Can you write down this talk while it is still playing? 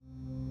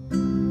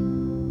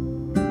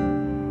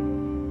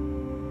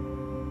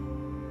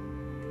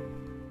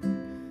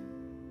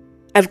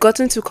I've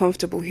gotten too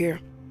comfortable here.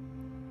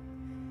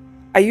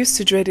 I used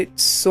to dread it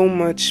so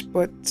much,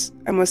 but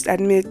I must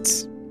admit,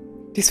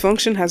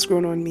 dysfunction has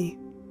grown on me.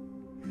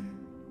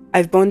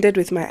 I've bonded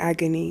with my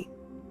agony.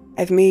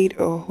 I've made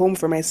a home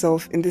for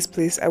myself in this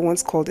place I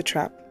once called a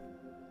trap.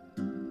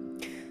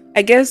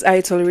 I guess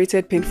I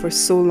tolerated pain for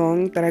so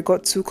long that I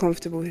got too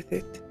comfortable with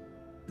it.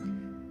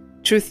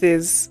 Truth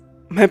is,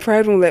 my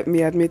pride won't let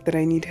me admit that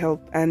I need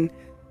help, and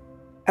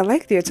I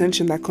like the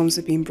attention that comes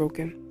with being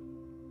broken.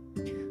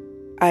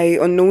 I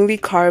unknowingly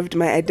carved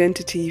my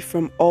identity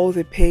from all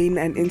the pain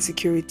and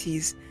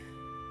insecurities.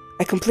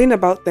 I complain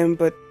about them,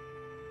 but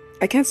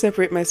I can't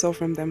separate myself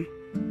from them.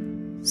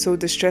 So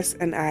the stress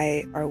and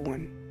I are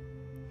one.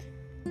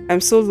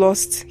 I'm so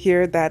lost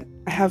here that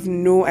I have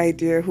no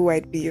idea who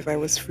I'd be if I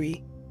was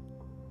free.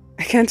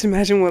 I can't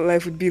imagine what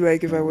life would be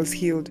like if I was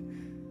healed.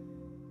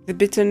 The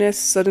bitterness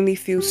suddenly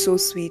feels so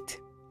sweet.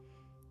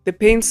 The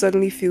pain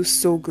suddenly feels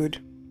so good.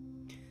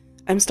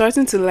 I'm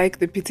starting to like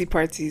the pity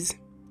parties.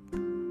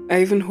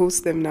 I even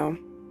host them now.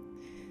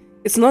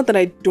 It's not that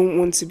I don't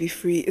want to be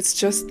free, it's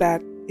just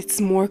that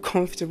it's more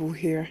comfortable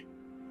here.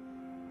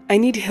 I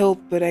need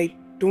help, but I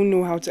don't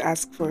know how to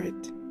ask for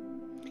it.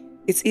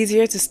 It's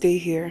easier to stay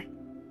here.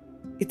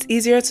 It's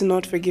easier to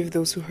not forgive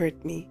those who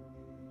hurt me.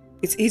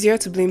 It's easier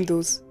to blame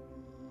those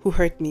who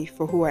hurt me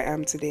for who I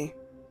am today.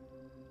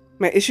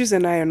 My issues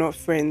and I are not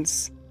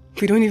friends.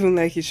 We don't even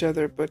like each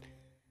other, but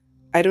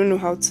I don't know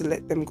how to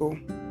let them go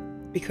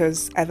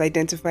because I've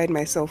identified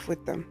myself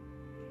with them.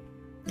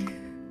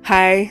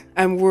 Hi,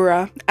 I'm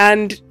Wura,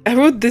 and I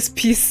wrote this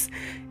piece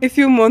a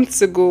few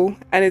months ago,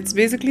 and it's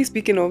basically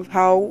speaking of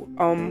how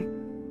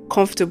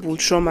comfortable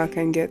trauma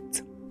can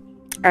get.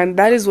 And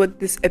that is what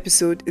this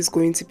episode is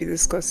going to be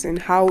discussing,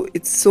 how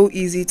it's so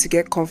easy to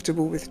get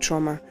comfortable with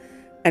trauma,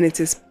 and it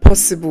is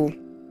possible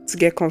to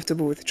get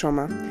comfortable with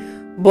trauma.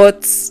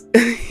 But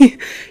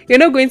you're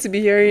not going to be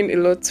hearing a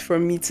lot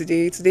from me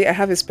today. Today I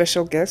have a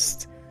special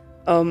guest,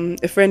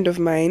 a friend of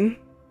mine,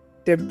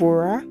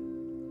 Deborah,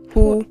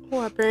 who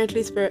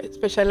apparently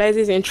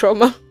specializes in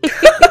trauma.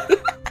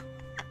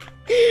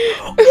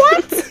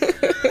 What?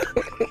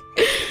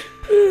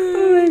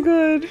 Oh my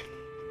god.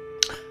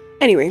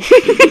 Anyway.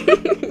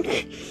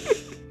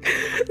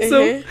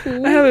 So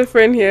I have a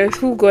friend here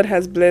who God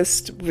has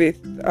blessed with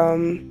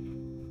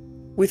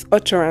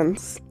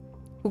utterance,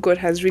 who God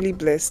has really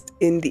blessed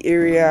in the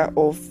area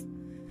of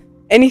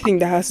anything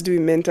that has to do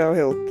with mental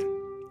health.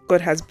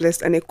 God has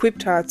blessed and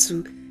equipped her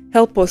to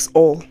help us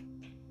all,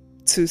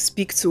 to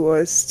speak to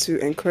us, to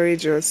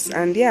encourage us,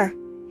 and yeah,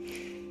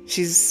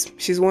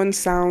 she's one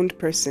sound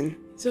person.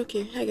 It's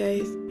okay. Hi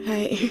guys.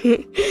 Hi.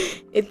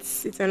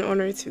 It's an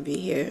honor to be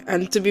here,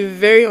 and to be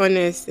very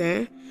honest,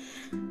 I'm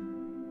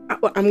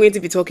going to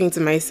be talking to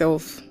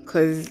myself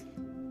because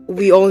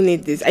we all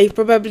need this. I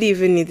probably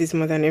even need this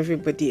more than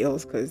everybody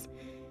else because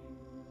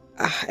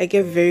I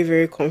get very,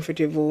 very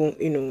comfortable,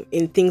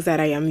 in things that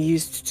I am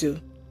used to.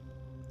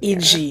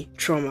 E.g.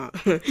 trauma,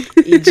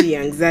 e.g.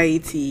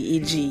 anxiety,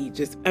 e.g.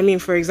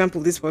 for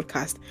example, this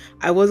podcast,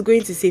 I was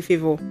going to say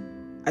favor,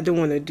 I don't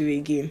want to do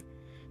again.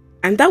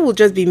 And that will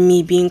just be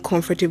me being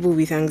comfortable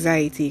with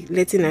anxiety,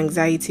 letting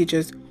anxiety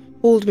just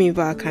hold me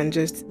back and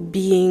just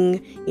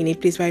being in a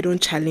place where I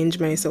don't challenge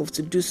myself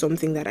to do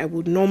something that I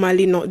would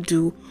normally not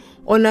do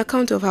on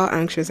account of how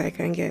anxious I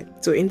can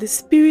get. So in the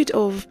spirit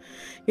of,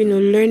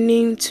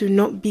 learning to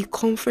not be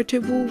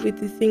comfortable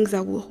with the things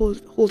that will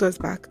hold us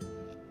back,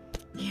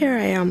 here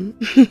I am.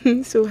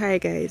 So hi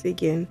guys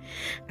again,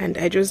 and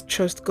I just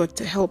trust God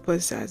to help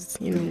us as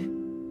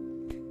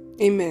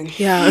Amen.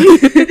 Yeah.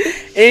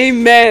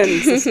 Amen,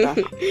 sister.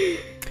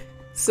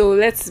 So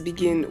let's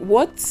begin.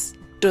 What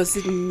does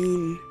it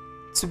mean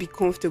to be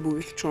comfortable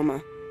with trauma?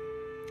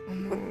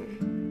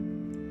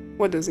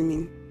 What does it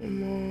mean?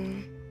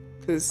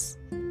 Because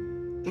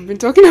we've been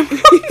talking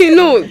about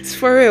no, it's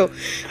for real.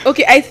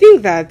 Okay, I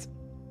think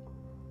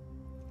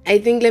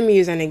let me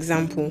use an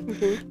example.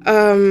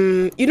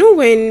 Mm-hmm.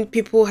 When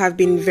people have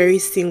been very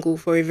single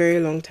for a very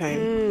long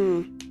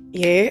time.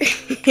 Yeah.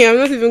 I'm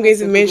not even going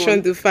to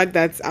mention the fact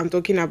that I'm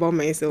talking about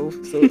myself.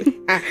 So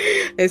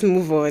let's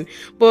move on.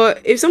 But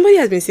if somebody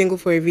has been single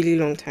for a really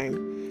long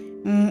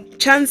time,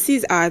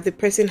 chances are the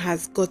person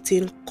has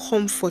gotten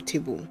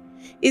comfortable.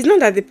 It's not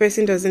that the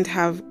person doesn't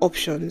have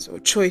options or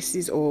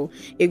choices, or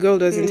a girl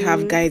doesn't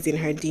have guys in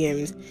her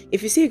DMs.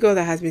 If you see a girl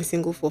that has been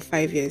single for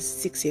 5 years,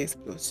 6 years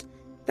plus,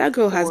 that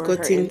girl has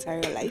gotten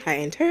her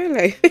entire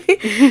life.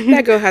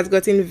 That girl has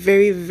gotten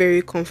very,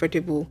 very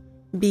comfortable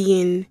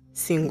being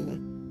single,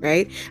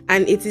 right?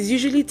 And it is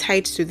usually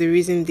tied to the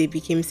reason they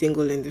became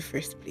single in the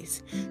first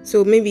place.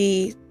 So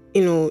maybe,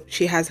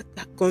 she has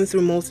gone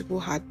through multiple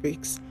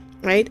heartbreaks,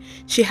 right?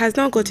 She has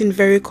now gotten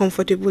very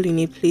comfortable in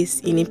a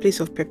place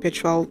of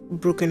perpetual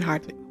broken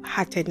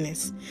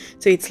heartedness.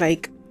 So it's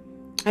like,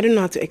 I don't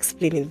know how to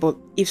explain it, but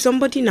if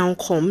somebody now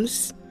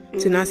comes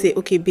to now say,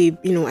 okay, babe,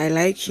 I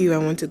like you, I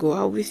want to go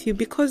out with you,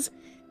 because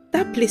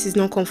that place is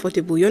not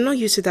comfortable. You're not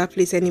used to that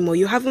place anymore.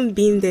 You haven't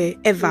been there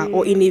ever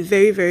or in a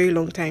very, very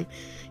long time.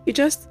 You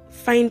just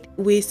find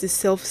ways to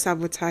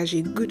self-sabotage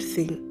a good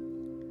thing.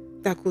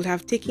 that could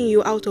have taken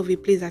you out of a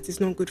place that is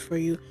not good for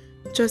you,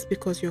 just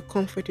because you're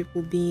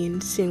comfortable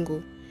being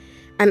single.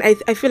 And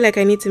I feel like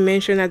I need to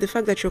mention that the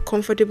fact that you're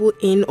comfortable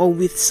in or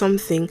with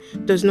something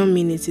does not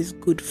mean it is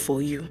good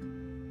for you.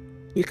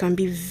 You can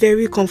be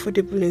very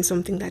comfortable in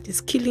something that is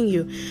killing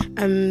you.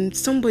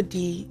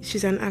 Somebody,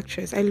 she's an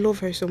actress. I love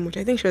her so much.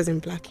 I think she was in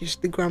Blackish,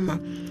 the grandma.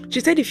 She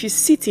said if you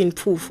sit in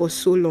poo for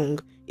so long,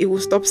 it will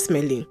stop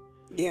smelling.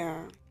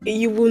 Yeah.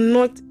 It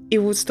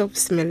will stop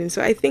smelling.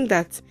 So I think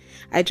that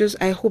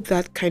I hope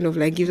that kind of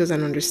like gives us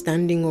an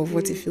understanding of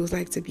what it feels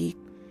like to be,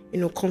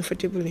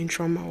 comfortable in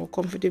trauma or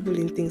comfortable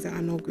in things that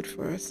are not good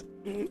for us.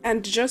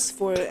 And just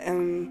for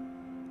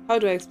how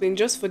do I explain?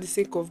 Just for the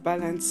sake of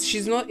balance,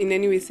 she's not in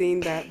any way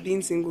saying that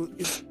being single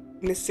is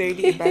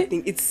necessarily a bad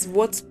thing. It's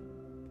what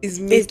is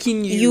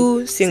making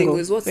you single.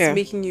 It's what's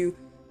making you,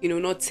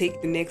 not take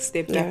the next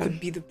step that could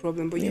be the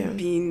problem. But you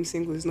being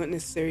single is not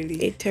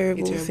necessarily a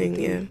terrible thing.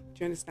 Yeah. Do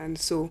you understand?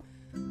 So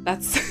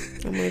that's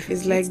if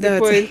it's like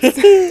that.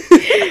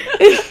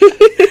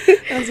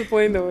 That's the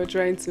point that we're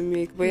trying to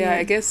make. But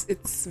I guess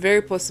it's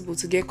very possible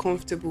to get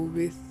comfortable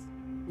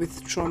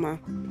with trauma.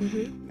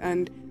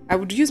 And I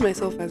would use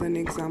myself as an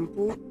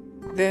example.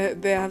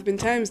 There have been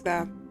times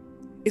that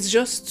it's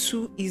just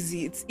too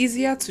easy. It's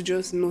easier to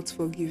just not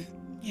forgive.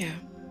 Yeah.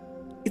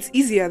 It's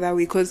easier that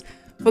way because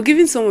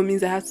forgiving someone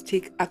means I have to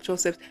take actual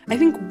steps. I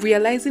think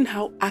realizing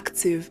how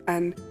active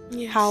and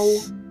how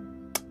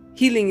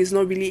healing is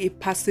not really a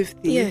passive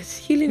thing. Yes,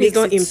 healing is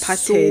not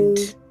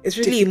imparted. It's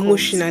really difficult.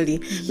 Emotionally.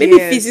 Maybe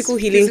physical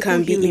healing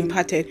can be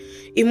imparted.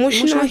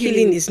 Emotional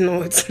healing is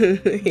not.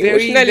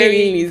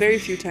 Very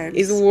few times.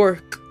 It's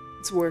work.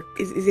 It's work.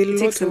 It's a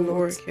lot of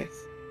work. Yes.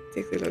 It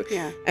takes a lot.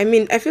 Yeah. I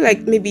mean, I feel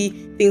like maybe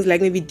things like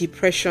maybe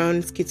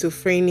depression,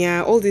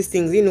 schizophrenia, all these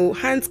things,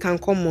 hands can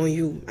come on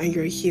you and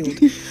you're healed.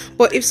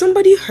 But if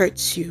somebody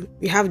hurts you,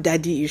 you have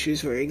daddy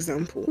issues, for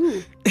example.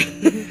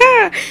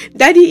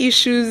 Daddy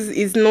issues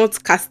is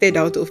not casted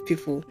out of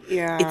people.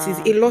 Yeah. It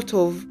is a lot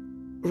of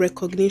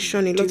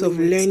recognition, a lot of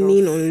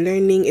learning,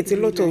 unlearning. It's a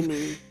lot of,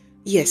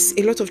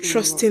 a lot of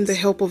trusting the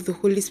help of the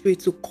Holy Spirit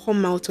to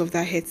come out of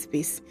that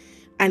headspace.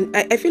 And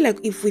I feel like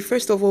if we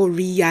first of all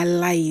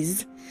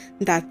realize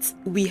that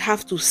we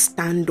have to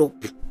stand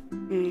up.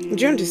 Do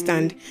you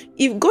understand?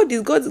 If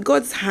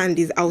God's hand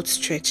is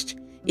outstretched,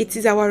 it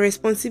is our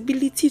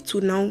responsibility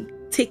to now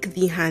take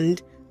the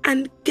hand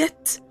and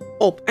get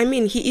up. I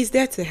mean, He is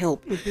there to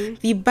help.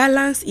 The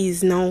balance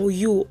is now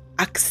you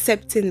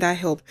accepting that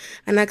help.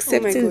 And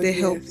accepting the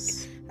help.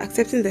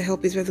 Accepting the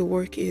help is where the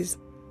work is.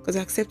 Because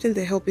accepting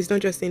the help is not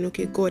just saying,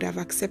 okay, God, I've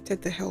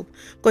accepted the help.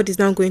 God is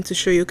now going to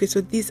show you, okay,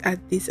 so these are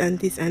this and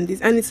this and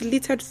this. And it's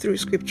littered through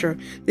scripture,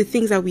 the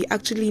things that we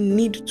actually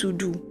need to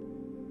do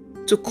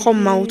to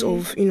come out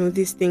of,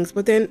 these things.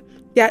 But then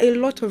there are a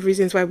lot of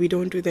reasons why we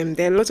don't do them.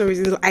 There are a lot of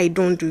reasons why I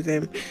don't do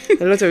them.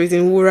 There are a lot of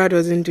reasons Wura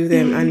doesn't do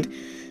them. And,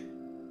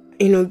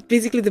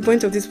 basically the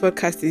point of this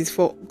podcast is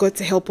for God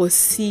to help us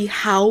see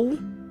how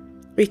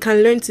we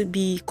can learn to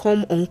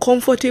become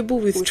uncomfortable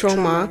with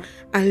trauma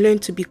and learn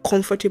to be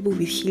comfortable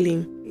with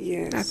healing.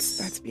 Yes.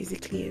 That's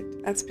basically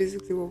it. That's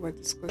basically what we're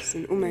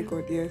discussing. Oh my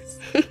God, yes.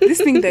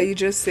 This thing that you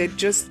just said,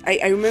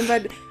 I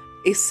remembered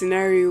a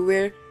scenario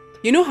where,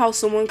 how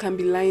someone can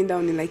be lying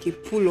down in like a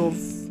pool of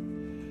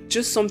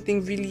just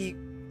something really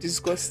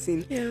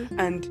disgusting. Yeah.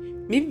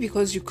 And maybe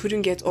because you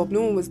couldn't get up,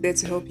 no one was there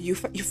to help you.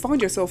 You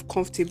found yourself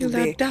comfortable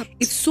there. Adapt.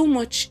 It's so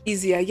much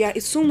easier. Yeah,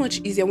 it's so much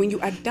easier when you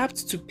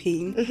adapt to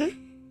pain.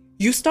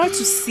 You start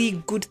to see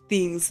good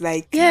things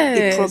like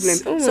a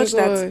problem, such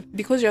that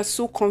because you're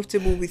so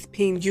comfortable with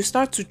pain, you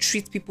start to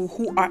treat people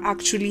who are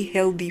actually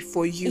healthy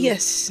for you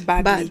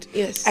badly.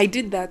 Yes. I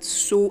did that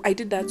so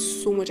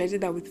much. I did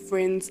that with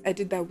friends. I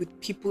did that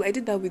with people. I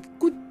did that with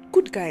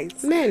good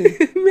guys. Men.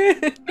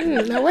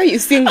 Now why are you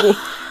single?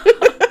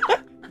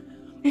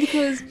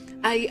 Because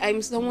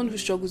I'm someone who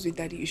struggles with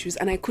daddy issues,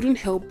 and I couldn't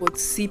help but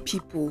see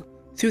people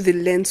through the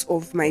lens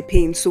of my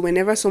pain. So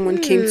whenever someone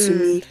came to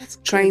me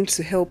trying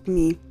to help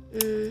me,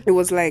 it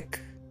was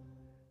like,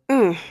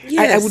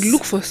 I would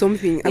look for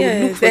something. I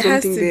would look for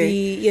something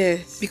there.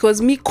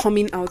 Because me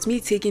coming out,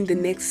 me taking the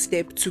next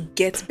step to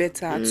get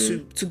better,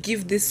 to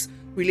give this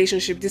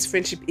relationship, this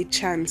friendship a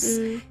chance,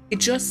 it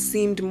just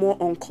seemed more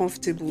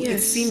uncomfortable. It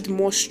seemed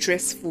more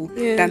stressful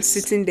than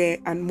sitting there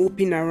and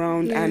moping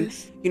around. And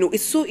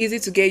it's so easy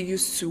to get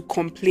used to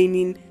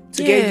complaining,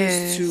 to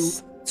get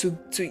used to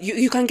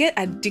you can get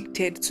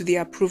addicted to the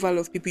approval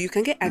of people. You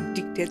can get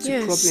addicted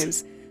to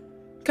problems.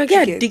 You can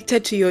get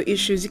addicted to your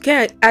issues. You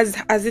can, as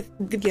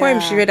the poem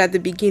she read at the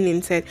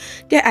beginning said,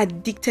 get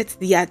addicted to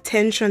the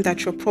attention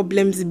that your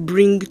problems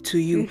bring to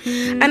you.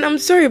 And I'm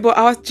sorry, but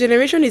our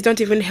generation is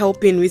not even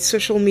helping with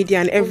social media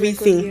and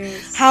everything. God,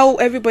 how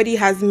everybody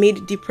has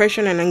made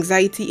depression and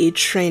anxiety a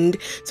trend.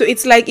 So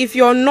it's like if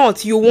you're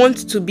not, you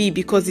want to be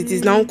because it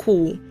is now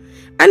cool.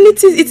 And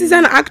it is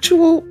an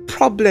actual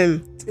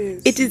problem.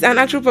 It is an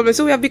actual problem.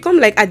 So we have become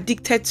like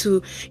addicted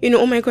to,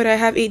 oh my God, I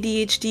have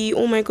ADHD.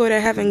 Oh my God, I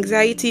have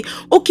anxiety.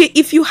 Okay,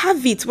 if you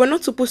have it, we're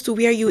not supposed to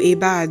wear you a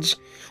badge.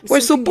 We're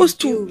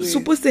supposed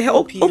to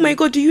help. Oh my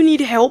God, do you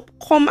need help?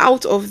 Come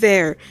out of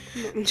there.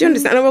 Do you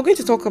understand? And we're going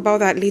to talk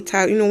about that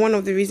later. One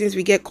of the reasons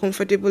we get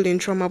comfortable in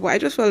trauma. But I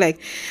just felt like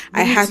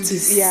I had to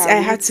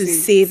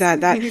say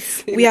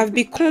that we have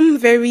become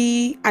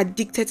very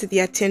addicted to the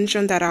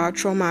attention that our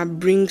trauma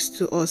brings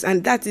to us,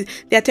 and that is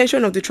the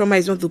attention of the trauma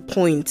is not the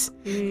point.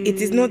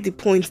 It is not the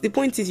point. The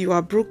point is you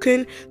are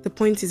broken. The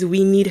point is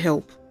we need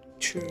help.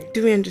 True.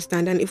 Do we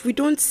understand? And if we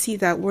don't see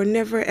that, we're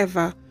never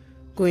ever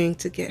going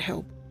to get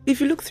help. If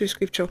you look through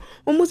scripture,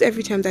 almost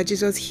every time that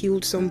Jesus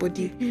healed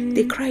somebody,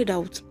 they cried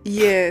out.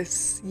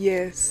 Yes.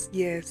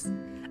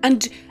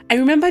 And I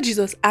remember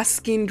Jesus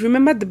asking,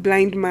 remember the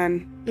blind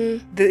man?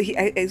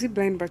 Is it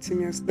blind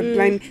Bartimaeus? The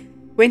blind,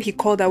 when he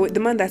called out, the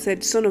man that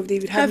said, Son of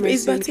David, have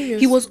mercy.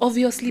 He was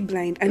obviously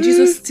blind. And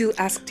Jesus still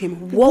asked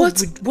him, what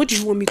do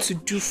you want me to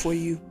do for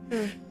you?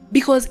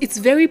 Because it's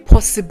very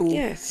possible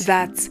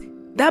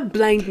that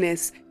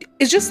blindness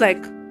is just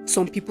like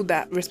some people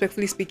that,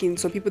 respectfully speaking,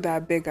 some people that are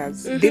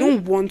beggars, they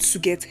don't want to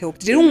get help.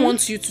 They don't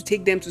want you to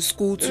take them to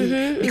school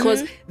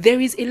because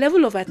there is a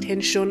level of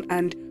attention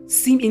and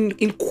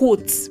in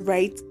quotes,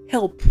 right,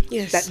 help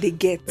that they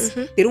get.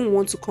 They don't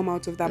want to come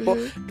out of that.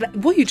 But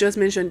what you just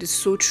mentioned is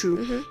so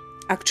true.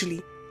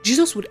 Actually,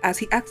 Jesus would ask,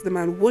 he asked the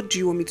man, what do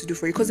you want me to do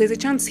for you? Because there's a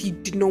chance he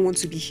did not want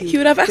to be healed. He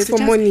would have asked for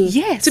money.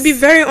 Yes. To be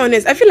very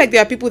honest, I feel like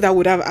there are people that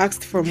would have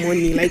asked for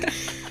money. Like,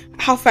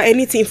 how far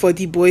anything for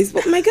the boys?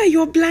 But my God,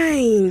 you're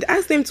blind.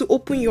 Ask them to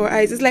open your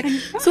eyes. It's like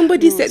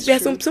somebody said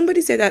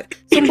that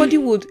somebody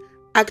would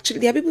actually,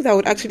 there are people that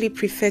would actually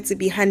prefer to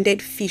be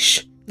handed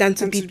fish than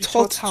to be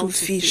taught to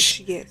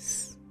fish.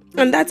 Yes.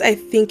 And that, I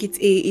think, it's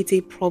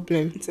a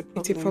problem. It's a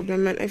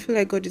problem. And I feel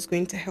like God is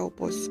going to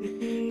help us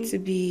to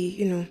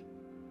be,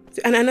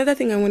 And another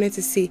thing I wanted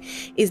to say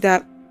is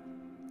that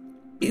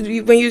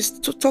when you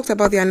talked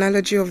about the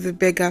analogy of the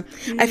beggar,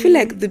 I feel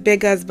like the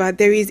beggars, but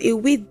there is a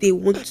way they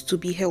want to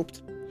be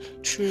helped.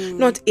 True.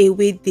 Not a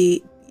way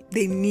they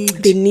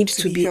need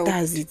to be helped.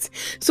 That's it.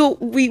 So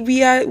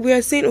we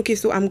are saying, okay,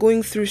 so I'm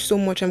going through so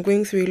much, I'm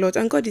going through a lot,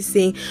 and God is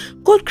saying,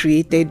 God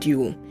created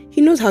you. He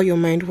knows how your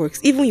mind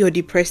works, even your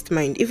depressed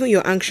mind, even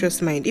your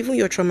anxious mind, even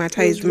your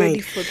traumatized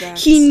mind.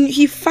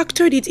 He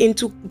factored it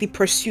into the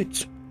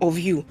pursuit of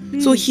you.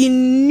 So he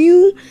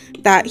knows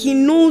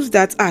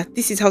that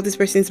this is how this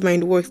person's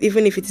mind works,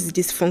 even if it is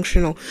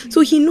dysfunctional.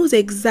 So he knows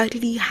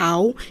exactly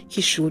how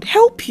he should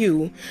help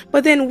you.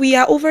 But then we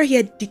are over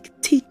here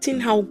dictating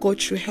how God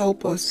should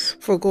help us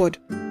for God.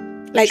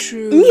 Like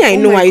me, I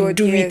know I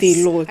do it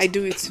a lot. I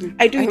do it too.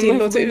 I do it a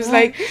lot. So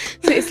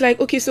it's like,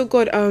 okay, so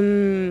God,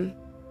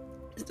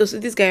 so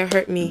this guy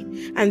hurt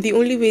me, and the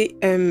only way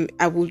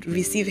I would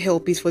receive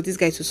help is for this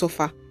guy to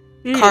suffer.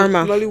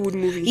 Karma. Bollywood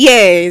movie.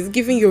 Yes,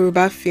 giving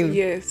Yoruba film.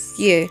 Yes.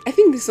 Yeah. I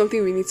think this is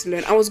something we need to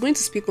learn. I was going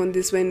to speak on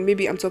this when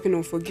maybe I'm talking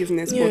on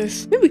forgiveness,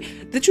 but maybe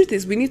the truth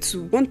is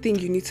one thing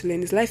you need to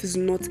learn is life is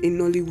not a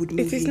Nollywood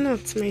movie. It is not,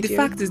 my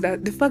dear.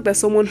 The fact that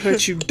someone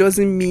hurt you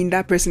doesn't mean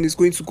that person is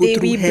going to go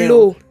through hell.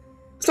 Blow.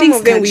 Some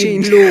of them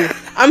will blow.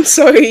 I'm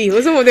sorry.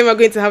 But some of them are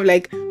going to have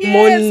like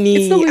money.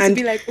 It's not going to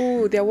be like,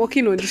 oh, they're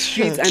walking on the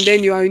streets and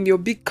then you are in your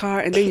big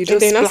car and then you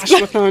just splash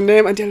water on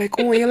them and they're like,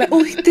 oh, and you're like,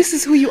 oh, this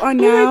is who you are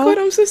now. Oh my God,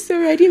 I'm so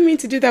sorry. I didn't mean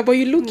to do that, but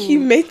you look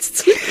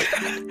met.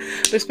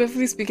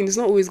 Respectfully speaking, it's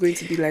not always going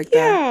to be like that.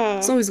 Yeah.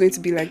 It's not always going to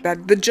be like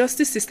that. The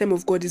justice system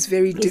of God is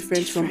very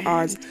different from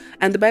ours.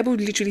 And the Bible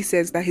literally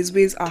says that his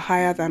ways are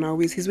higher than our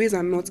ways. His ways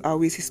are not our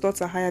ways. His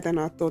thoughts are higher than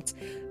our thoughts.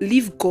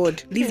 Leave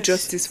God. Leave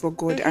justice for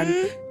God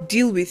and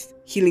deal with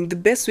healing. The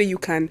best way you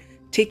can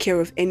take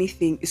care of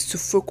anything is to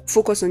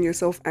focus on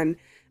yourself and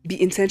be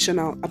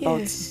intentional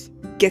about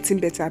getting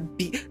better.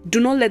 Do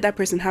not let that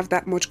person have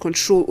that much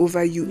control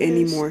over you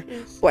anymore.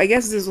 But I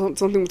guess this is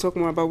something we'll talk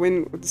more about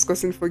when we're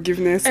discussing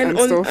forgiveness and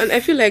stuff. And I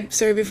feel like,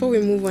 sorry, before we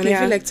move on, I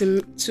feel like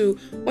to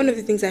one of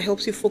the things that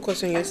helps you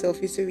focus on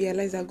yourself is to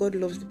realize that God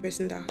loves the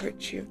person that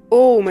hurt you.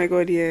 Oh my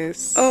God,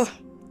 yes. Oh,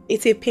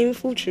 it's a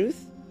painful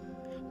truth,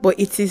 but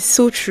it is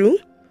so true,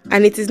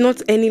 and it is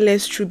not any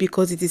less true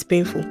because it is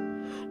painful.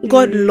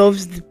 God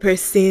loves the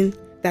person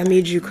that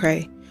made you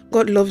cry.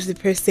 God loves the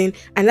person,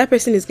 and that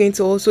person is going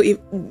to also,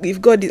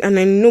 if God is, and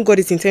I know God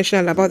is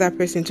intentional about that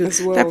person too,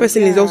 well, that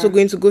person is also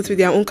going to go through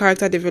their own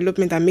character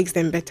development that makes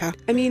them better.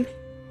 I mean,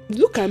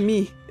 look at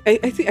me.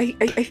 I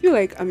feel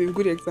like I'm a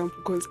good example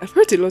because I've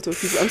hurt a lot of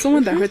people. I'm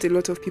someone that hurt a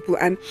lot of people,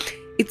 and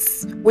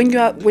it's when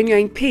you're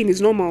in pain, it's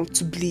normal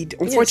to bleed.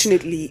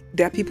 Unfortunately,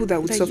 there are people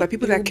that would suffer,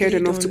 people that cared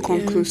enough to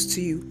come close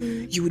to you.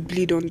 You would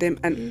bleed on them,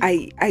 and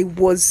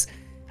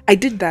I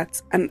did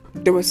that, and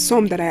there was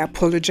some that I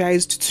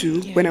apologized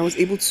to when I was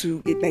able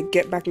to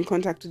get back in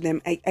contact with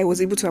them. I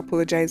was able to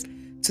apologize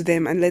to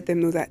them and let them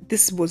know that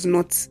this was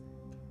not,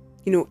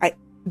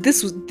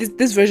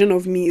 this version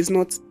of me is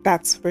not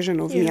that version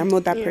of me. I'm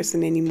not that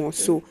person anymore.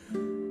 So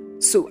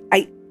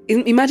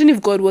Imagine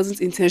if God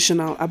wasn't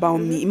intentional about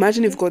me.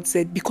 Imagine if God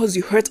said, because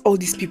you hurt all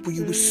these people,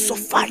 you will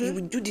suffer, you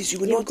will do this, you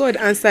will not. God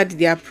answered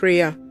their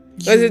prayer.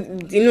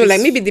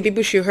 Like maybe the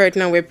people she hurt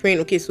now were praying,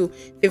 okay, so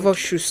favor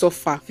should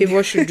suffer,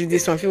 favor should do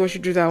this one, favor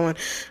should do that one.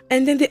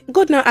 And then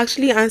God now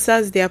actually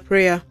answers their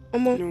prayer.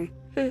 No.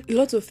 A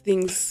lot of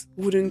things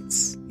wouldn't,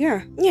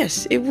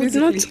 Yes, it would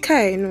Basically. not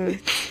care, no.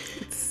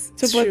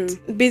 true.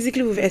 But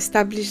basically we've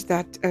established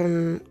that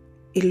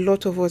a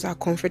lot of us are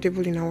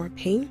comfortable in our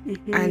pain,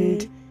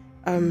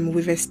 and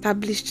we've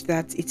established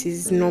that it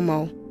is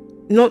normal.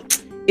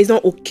 It's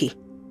not okay,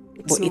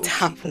 but it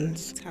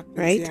happens,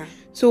 right? Yeah.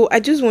 So I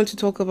just want to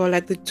talk about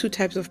like the two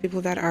types of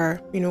people that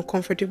are,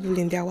 comfortable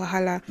in their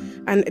wahala.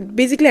 And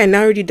basically I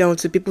narrowed it down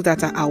to people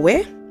that are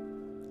aware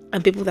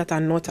and people that are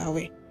not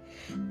aware.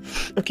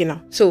 Okay,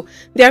 now. So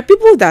there are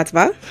people that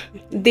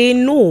they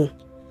know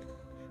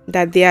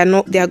that they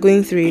are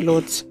going through a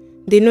lot.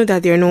 They know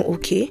that they're not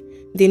okay.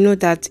 They know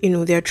that,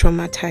 they're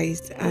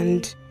traumatized.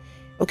 And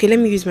okay, let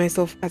me use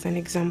myself as an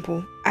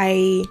example.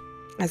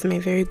 As my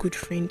very good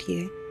friend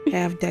here, I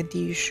have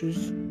daddy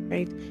issues,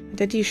 right?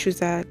 Daddy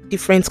issues are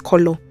different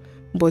color,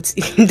 but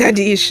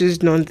daddy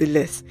issues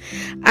nonetheless.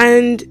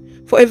 And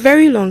for a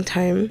very long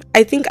time,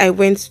 I think I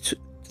went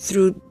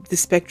through the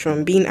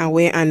spectrum, being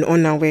aware and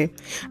unaware.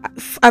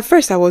 At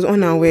first, I was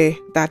unaware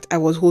that I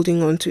was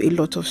holding on to a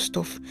lot of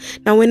stuff.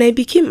 Now, when I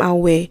became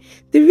aware,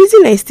 the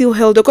reason I still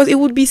held on, because it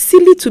would be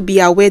silly to be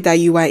aware that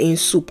you are in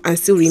soup and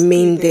still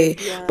remain there.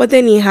 Yeah. But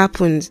then it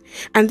happened.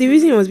 And the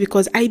reason was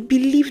because I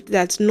believed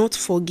that not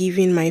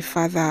forgiving my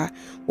father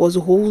was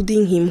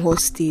holding him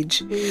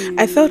hostage.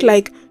 I felt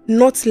like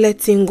not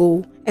letting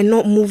go and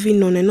not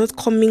moving on and not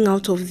coming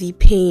out of the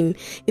pain,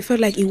 it felt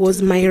like it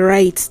was my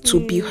right to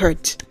be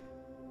hurt.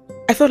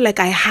 I felt like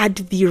I had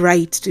the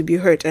right to be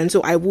hurt, and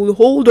so I will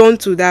hold on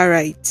to that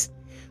right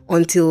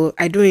until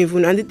I don't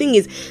even. And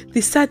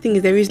the sad thing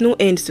is there is no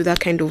end to that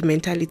kind of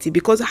mentality,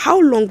 because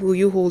how long will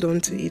you hold on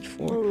to it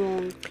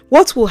for?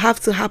 What will have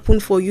to happen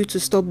for you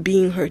to stop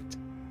being hurt?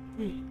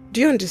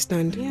 Do you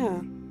understand? Yeah.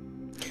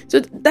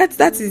 So that's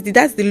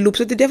the loop.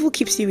 So the devil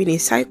keeps you in a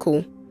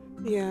cycle.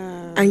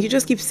 Yeah. And you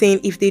just keep saying,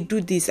 if they do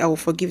this, I will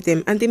forgive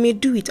them. And they may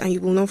do it and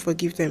you will not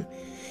forgive them.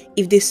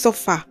 If they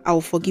suffer, I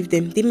will forgive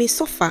them. They may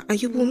suffer and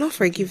you will not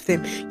forgive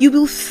them. You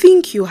will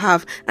think you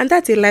have. And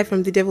that's a lie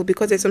from the devil,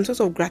 because there's some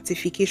sort of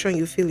gratification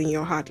you feel in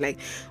your heart. Like,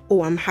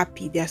 oh, I'm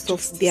happy. They're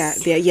soft. They're.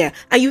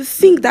 And you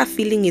think that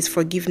feeling is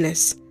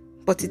forgiveness,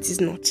 but it is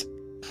not.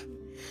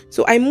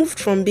 So I moved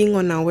from being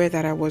unaware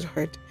that I was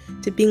hurt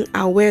to being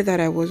aware that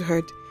I was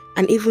hurt.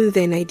 And even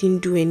then, I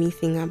didn't do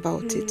anything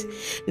about it.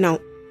 Now,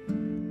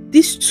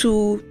 these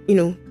two,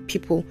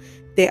 people,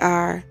 there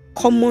are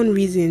common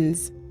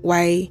reasons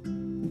why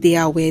they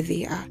are where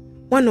they are.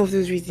 One of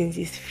those reasons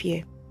is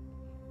fear,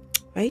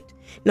 right?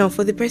 Now,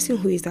 for the person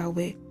who is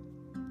aware,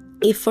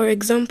 if, for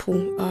example,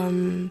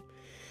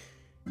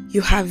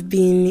 you have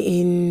been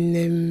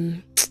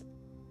in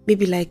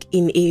maybe like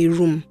in a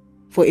room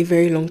for a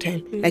very long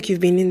time, like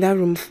you've been in that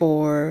room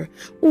for,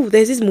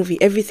 there's this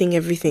movie, Everything.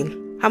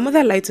 Her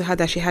mother lied to her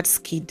that she had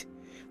SCID,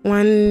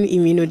 one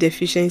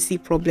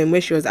immunodeficiency problem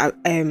where she was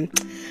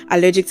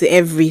allergic to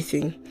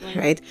everything,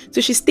 right?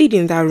 So she stayed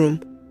in that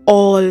room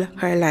all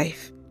her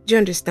life. Do you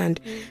understand?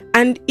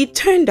 And it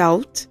turned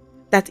out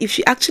that if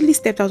she actually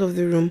stepped out of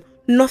the room,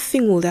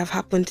 nothing would have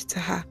happened to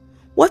her.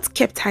 What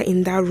kept her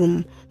in that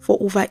room for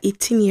over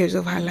 18 years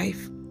of her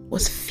life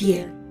was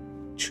fear.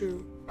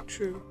 True.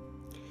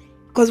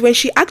 Because when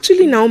she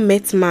actually now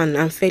met man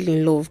and fell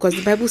in love, because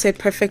the Bible said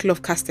perfect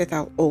love casteth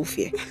out all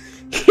fear.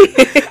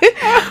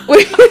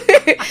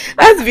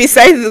 That's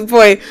besides the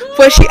point.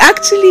 But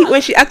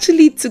when she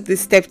actually took the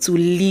step to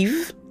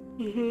leave,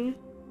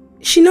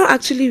 she now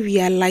actually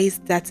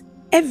realized that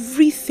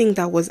everything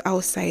that was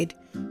outside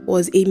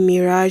was a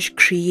mirage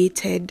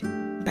created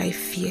by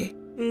fear.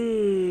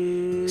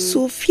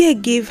 So fear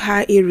gave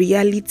her a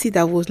reality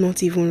that was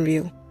not even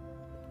real.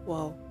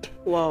 Wow.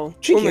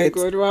 Tricky. Oh my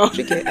God, wow.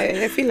 Tricky.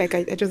 I feel like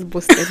I just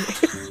busted.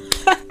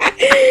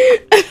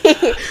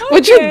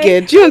 What you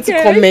get? Do you want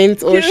to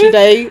comment, or should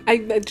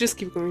I just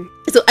keep going?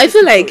 So I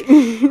feel like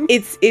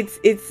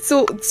it's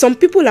so some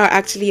people are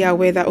actually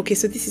aware that, okay,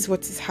 so this is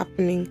what is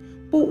happening,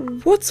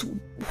 but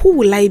who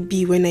will I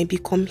be when I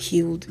become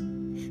healed?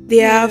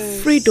 They are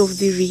afraid of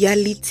the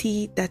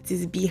reality that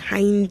is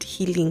behind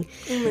healing.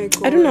 Oh my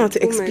God. I don't know how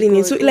to explain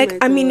it. So like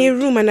I'm in a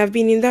room and I've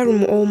been in that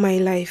room all my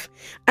life,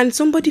 and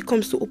somebody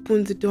comes to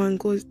open the door and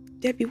goes,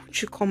 Debbie,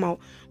 won't you come out?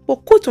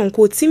 But quote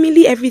unquote,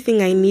 seemingly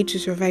everything I need to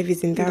survive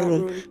is in that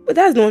room. But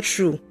that's not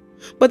true.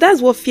 But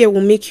that's what fear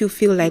will make you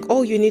feel like.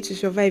 All you need to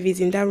survive is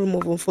in that room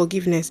of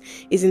unforgiveness,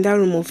 is in that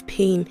room of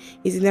pain,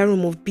 is in that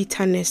room of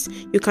bitterness.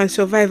 You can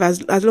survive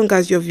as long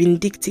as you're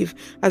vindictive,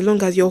 as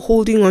long as you're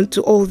holding on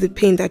to all the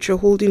pain that you're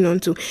holding on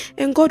to.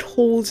 And God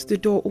holds the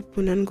door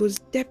open and goes,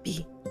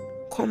 Debbie,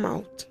 come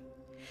out.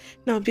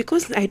 Now,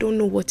 because I don't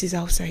know what is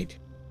outside,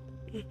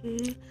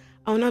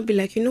 I'll not be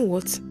like, you know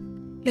what?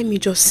 Let me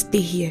just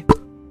stay here.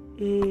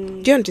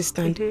 Do you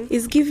understand?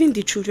 It's giving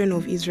the children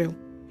of Israel.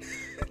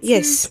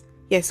 Yes.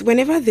 Yes,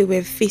 whenever they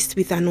were faced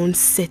with an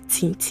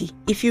uncertainty,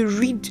 if you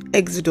read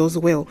Exodus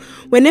well,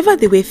 whenever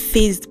they were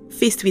faced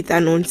with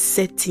an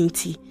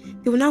uncertainty,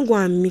 they will now go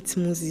and meet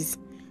Moses.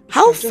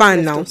 How far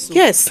now?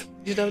 Yes.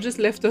 You'd have just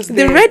left us The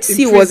there Red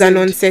Sea was an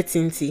imprisoned.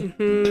 uncertainty.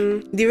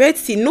 The Red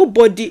Sea,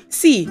 nobody...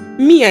 See,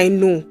 me, I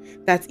know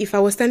that if I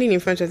was standing in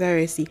front of that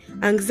Red Sea,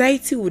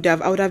 anxiety I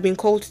would have been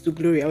called to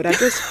glory. I would have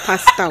just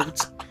passed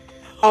out.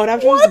 I would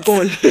have just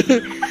gone.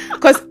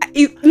 Because,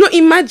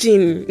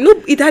 imagine.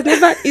 No, it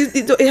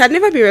had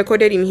never been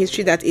recorded in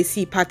history that a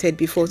sea parted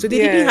before. So they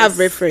didn't have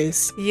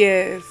reference.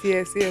 Yes.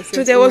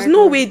 So there was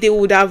no way they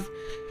would have...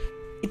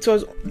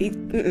 Do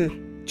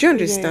you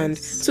understand?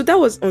 Yes. So that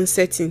was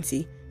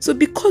uncertainty. So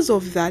because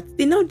of that,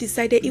 they now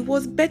decided it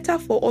was better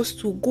for us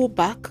to go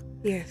back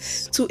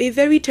Yes. to a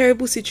very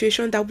terrible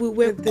situation that we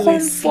were They were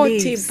comfortable.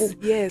 slaves.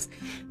 Yes.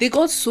 They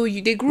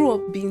grew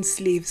up being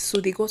slaves, so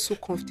they got so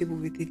comfortable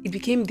with it. It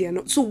became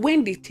so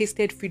when they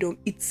tasted freedom,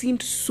 it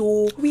seemed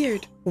so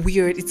Weird.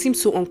 It seemed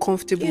so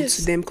uncomfortable Yes.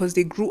 to them because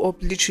they grew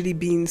up literally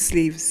being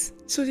slaves.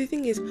 So the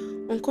thing is,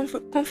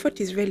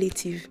 comfort is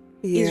relative.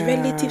 It's Yeah.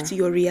 relative to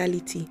your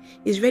reality.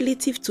 It's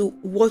relative to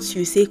what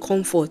you say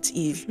comfort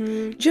is.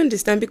 Do you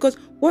understand? Because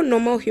what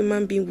normal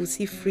human being will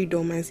see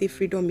freedom and say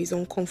freedom is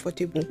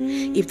uncomfortable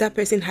if that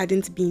person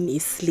hadn't been a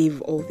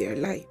slave all their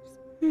lives.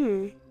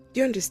 Do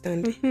you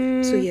understand?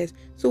 So yes.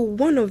 So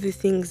one of the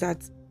things that,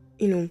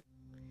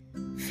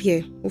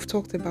 fear, we've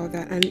talked about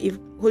that. And if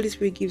Holy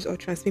Spirit gives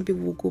utterance, maybe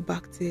we'll go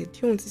back to it. Do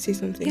you want to say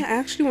something? Yeah, I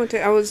actually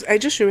I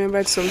just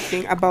remembered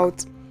something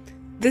about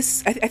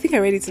this. I think I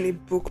read it in a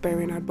book by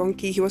Reinhard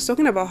Bonnke. He was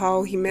talking about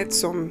how he met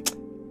some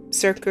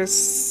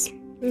circus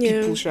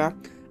people,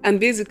 and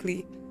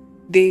basically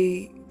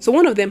so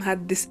one of them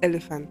had this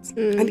elephant,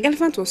 and the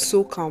elephant was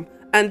so calm.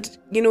 And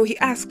he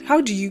asked, how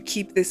do you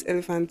keep this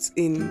elephant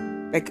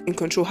in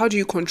control? How do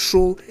you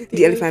control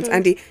the elephant?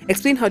 And they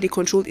explained how they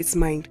controlled its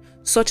mind,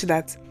 such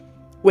that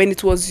when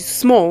it was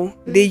small,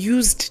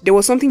 there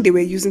was something they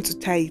were using to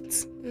tie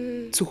it,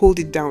 to hold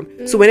it down.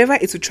 So whenever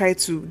it would try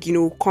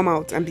to, come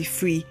out and be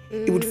free,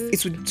 it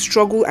would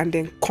struggle and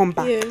then come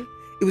back. Yeah.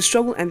 It would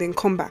struggle and then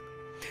come back.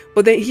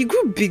 But then he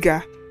grew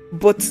bigger,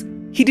 but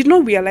he did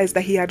not realize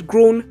that he had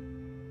grown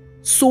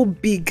so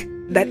big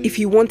that if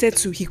he wanted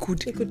to, he could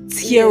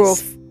tear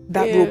off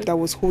that rope that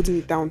was holding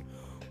it down.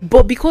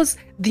 But because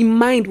the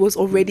mind was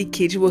already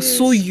caged, he was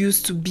so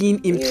used to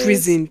being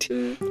imprisoned,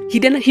 he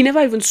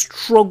never even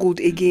struggled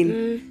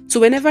again. So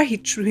whenever he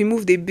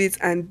moved a bit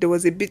and there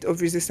was a bit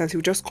of resistance, he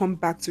would just come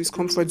back to his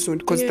comfort zone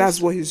because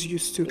that's what he's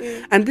used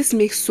to. And this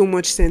makes so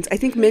much sense. I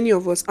think many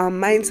of us, our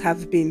minds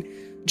have been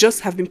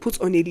put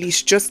on a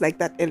leash, just like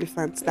that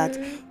elephant, that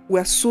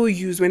we're so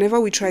used. Whenever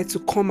we try to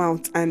come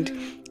out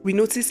and we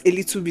notice a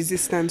little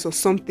resistance or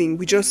something,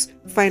 we just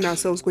find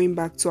ourselves going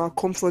back to our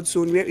comfort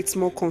zone where it's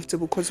more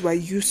comfortable because we're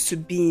used to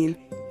being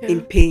in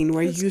pain.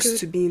 We're used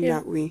to being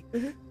that way.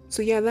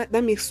 So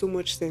that makes so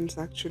much sense,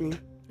 actually.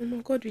 Oh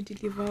my God will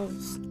deliver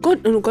us.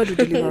 God will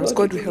deliver us.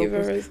 God will help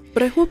us.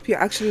 But I hope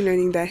you're actually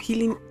learning that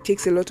healing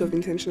takes a lot of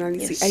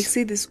intentionality. Yes. I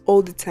say this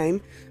all the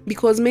time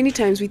because many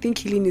times we think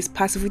healing is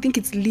passive. We think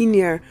it's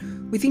linear.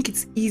 We think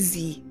it's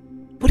easy.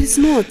 But it's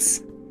not.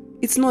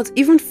 It's not.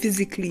 Even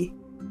physically,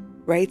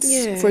 right?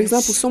 Yes. For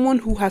example, someone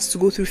who has to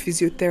go through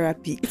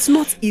physiotherapy, it's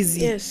not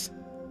easy. Yes.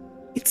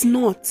 It's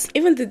not.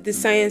 Even the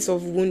science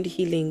of wound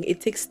healing, it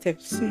takes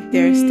steps.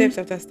 There are steps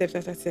after steps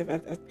after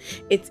step.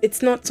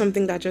 It's not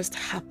something that just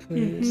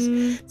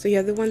happens. So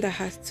you're the one that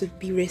has to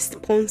be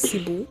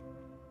responsible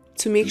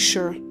To make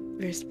sure.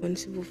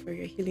 Responsible for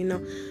your healing.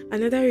 Now,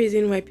 another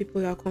reason why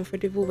people are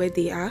comfortable where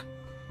they are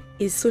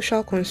is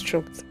social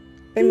construct.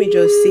 Let me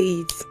just say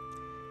it.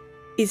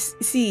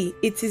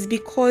 It is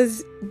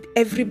because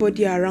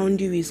everybody around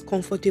you is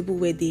comfortable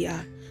where they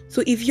are.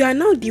 So if you are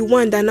now the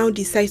one that now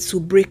decides to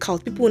break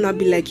out, people will not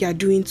be like, you're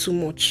doing too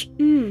much.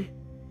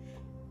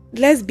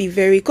 Let's be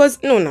very,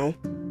 let's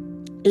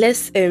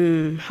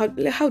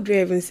how do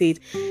I even say it?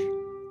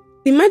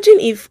 Imagine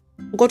if,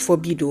 God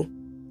forbid, we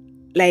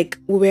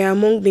were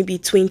among maybe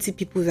 20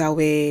 people that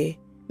were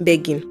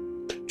begging.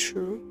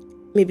 True.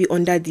 Maybe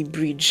under the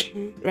bridge,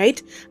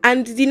 right?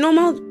 And the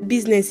normal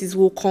businesses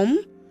will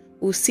come,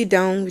 we'll sit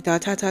down with our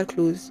tattered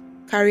clothes,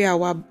 carry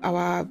our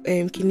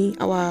kini,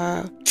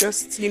 our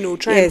just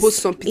try and host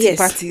some pity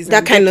parties, that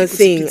and kind of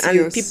thing, pity and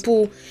us.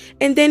 people.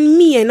 And then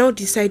me, I now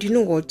decide, you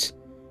know what?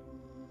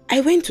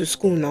 I went to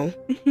school now,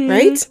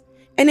 right?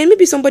 And then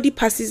maybe somebody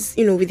passes,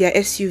 with their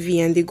SUV,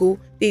 and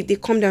they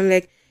come down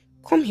like,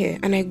 come here,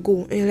 and I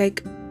go, and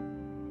like,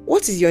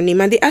 what is your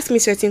name? And they ask me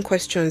certain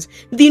questions.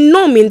 The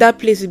norm in that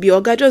place would be,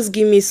 Oga, just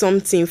give me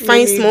something,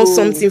 find small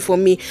something for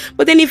me.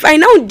 But then if I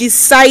now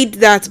decide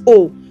that,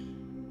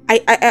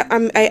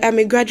 I'm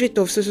a graduate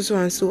of so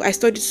and so, I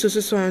studied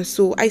so and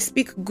so, I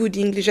speak good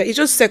English, it's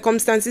just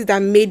circumstances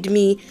that made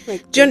me,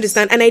 do you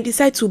understand? And I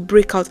decide to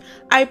break out.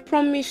 I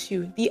promise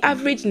you, the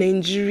average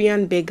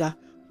Nigerian beggar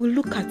will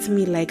look at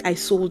me like I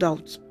sold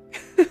out.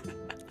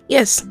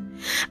 Yes.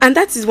 And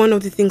that is one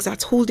of the things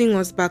that's holding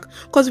us back,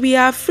 because we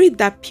are afraid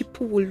that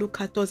people will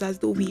look at us as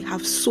though we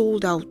have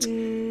sold out.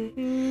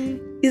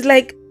 It's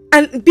like,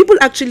 and people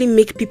actually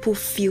make people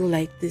feel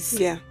like this.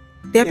 Yeah.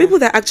 There are people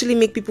that actually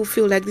make people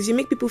feel like this. You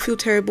make people feel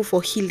terrible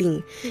for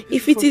healing.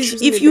 If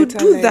you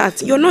do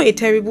that, you're not a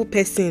terrible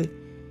person.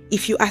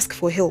 If you ask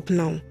for help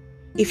now,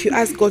 if you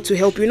ask God to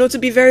help you, to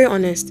be very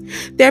honest,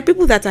 there are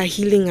people that are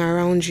healing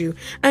around you,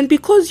 and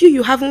because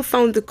you haven't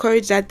found the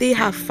courage that they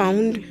have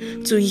found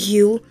to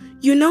heal,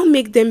 you now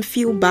make them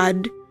feel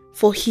bad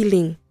for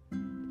healing.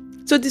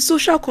 So the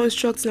social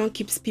construct now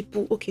keeps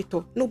people, okay,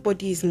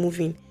 nobody is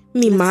moving.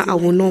 I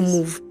will not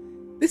move.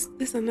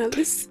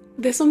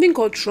 There's something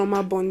called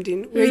trauma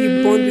bonding, where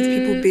you bond with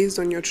people based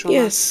on your trauma.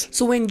 Yes.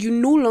 So when you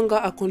no longer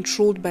are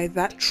controlled by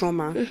that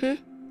trauma,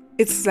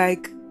 it's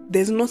like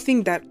there's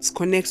nothing that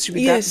connects you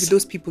with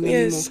those people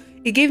anymore.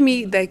 It gave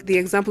me like the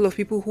example of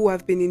people who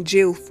have been in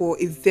jail for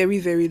a very,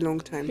 very long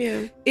time.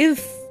 Yeah.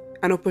 If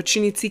an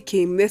opportunity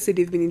came, let's say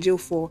they've been in jail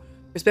for,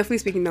 respectfully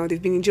speaking now,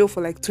 they've been in jail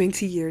for like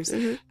 20 years.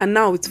 And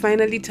now it's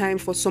finally time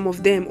for some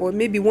of them, or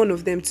maybe one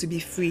of them, to be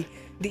free.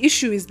 The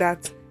issue is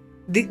that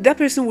that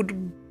person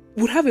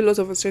would have a lot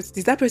of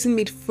uncertainties. That person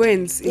made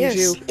friends in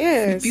jail.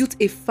 Yes. Built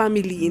a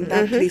family in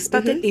that place.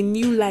 Started a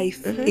new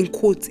life, in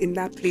quotes, in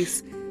that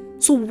place.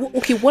 So,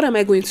 what am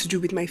I going to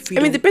do with my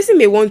freedom? I mean, the person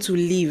may want to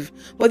leave,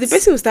 but the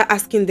person will start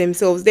asking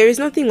themselves, there is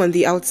nothing on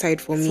the outside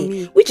for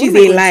me. Which is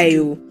a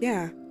lie.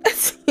 Yeah.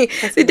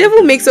 The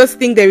devil makes us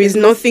think there is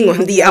nothing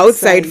on the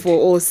outside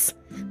for us.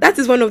 That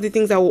is one of the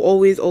things that will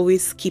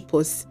always keep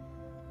us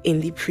in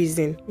the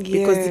prison.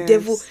 Because the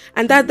devil,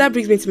 and that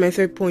brings me to my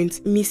third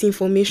point,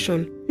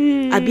 misinformation.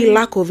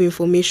 Lack of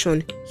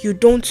information. You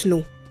don't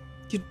know.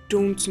 You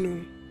don't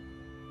know.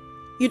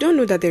 You don't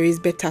know that there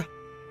is better.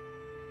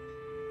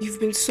 You've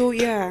been so,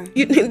 and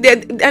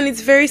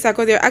it's very sad,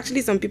 because there are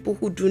actually some people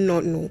who do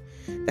not know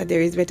that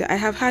there is better. I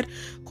have had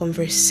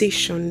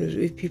conversations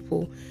with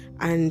people,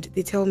 and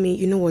they tell me,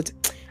 you know what,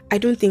 I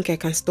don't think I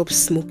can stop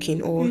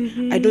smoking, or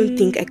I don't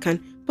think I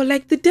can. But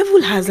like, the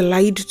devil has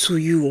lied to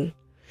you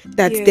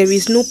that there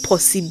is no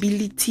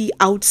possibility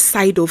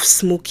outside of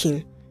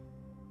smoking.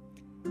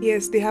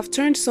 Yes, they have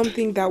turned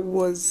something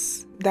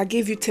that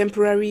gave you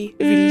temporary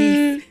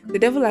relief. The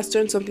devil has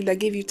turned something that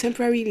gave you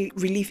temporary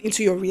relief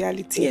into your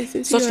reality.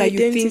 Such that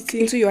you think,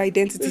 into your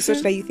identity,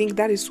 such that you think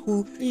that is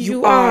who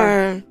you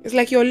are. It's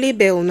like your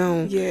label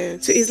now.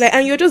 Yes. So it's like,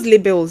 and you're just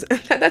labels.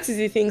 That is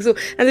the thing. So,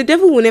 and the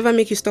devil will never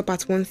make you stop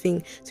at one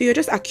thing. So you're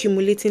just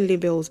accumulating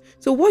labels.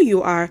 So what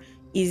you are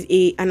is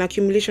an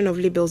accumulation of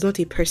labels, not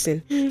a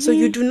person. So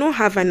you do not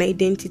have an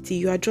identity.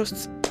 You are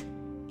just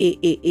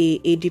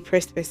a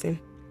depressed person,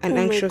 an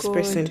anxious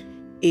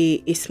person,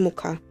 a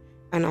smoker,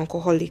 an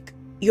alcoholic.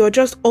 You're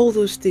just all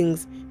those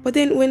things. But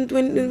then when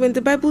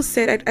the Bible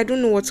said, I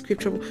don't know what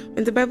scripture,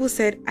 when the Bible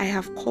said, I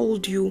have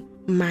called you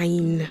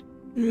mine.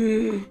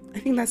 I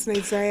think that's in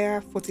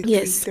Isaiah 43.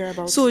 Yes.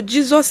 Thereabouts. So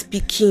Jesus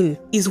speaking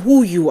is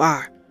who you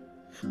are.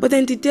 But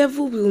then the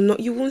devil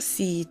you won't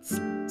see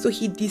it. So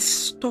he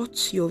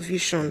distorts your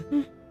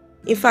vision.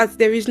 In fact,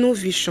 there is no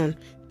vision.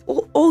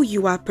 All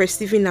you are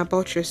perceiving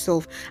about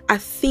yourself are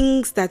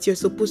things that you're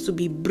supposed to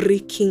be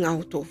breaking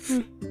out of.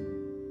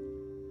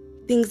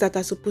 Things that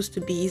are supposed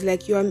to be, it's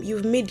like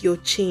you've made your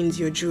chains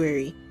your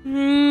jewelry.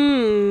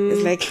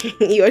 It's like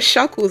your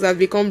shackles have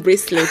become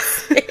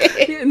bracelets.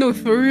 No,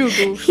 for real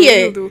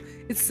though.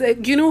 It's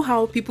like, you know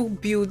how people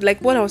build,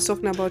 like what I was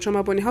talking about,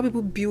 trauma bonding, how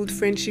people build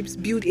friendships,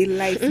 build a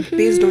life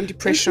based on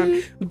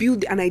depression,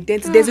 build an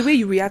identity. There's a way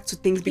you react to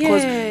things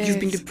because you've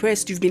been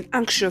depressed, you've been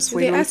anxious for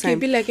a long time.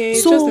 Be like,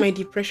 it's just my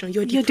depression.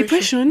 Your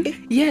depression?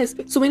 Yes.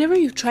 So whenever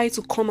you try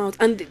to come out,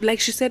 and like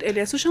she said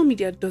earlier, social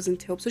media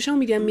doesn't help. Social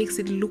media makes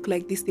it look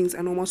like these things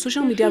are normal.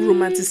 Social media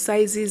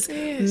romanticizes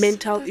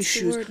mental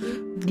issues,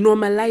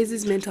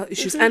 normalizes mental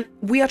issues. And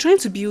we are trying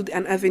to build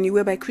an avenue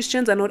whereby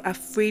Christians are not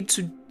afraid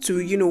to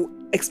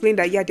explain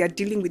that they are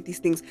dealing with these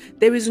things.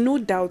 There is no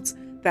doubt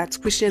that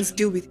Christians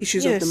deal with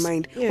issues of the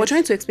mind. We're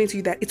trying to explain to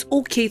you that it's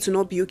okay to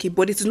not be okay,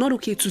 but it is not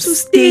okay to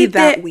stay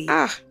that way.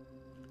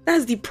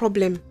 That's the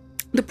problem.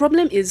 The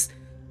problem is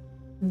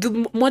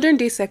the modern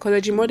day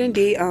psychology, modern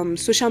day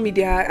social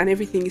media and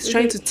everything is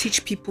trying to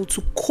teach people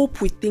to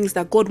cope with things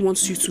that God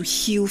wants you to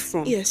heal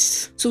from.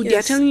 So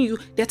they're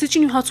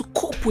teaching you how to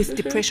cope with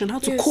depression, how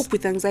to cope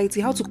with anxiety,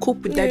 how to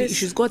cope with daddy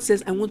issues. God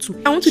says, I want to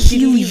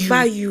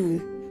deliver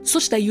you.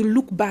 Such that you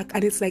look back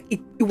and it's like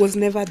it was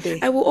never there.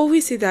 I will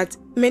always say that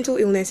mental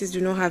illnesses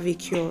do not have a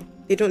cure.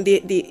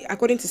 They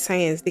according to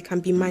science, they can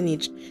be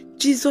managed.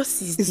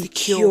 Jesus is the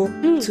cure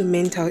to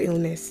mental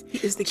illness. He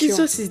is the cure.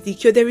 Jesus is the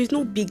cure. There is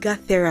no bigger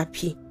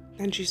therapy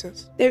than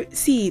Jesus. There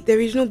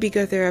is no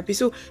bigger therapy.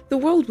 So the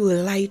world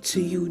will lie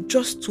to you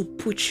just to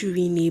put you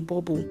in a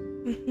bubble.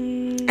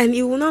 And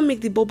it will not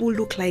make the bubble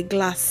look like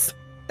glass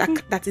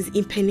that is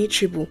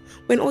impenetrable.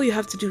 When all you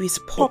have to do is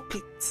pop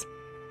it.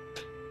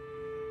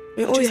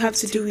 When all you have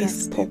to do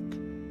is pop.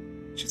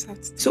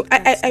 So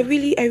I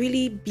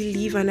really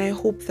believe and I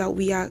hope that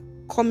we are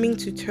coming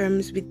to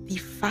terms with the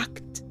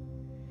fact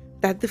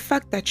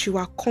that you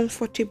are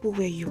comfortable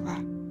where you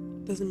are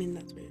doesn't mean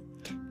that way.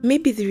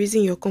 Maybe the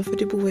reason you're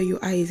comfortable where you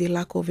are is a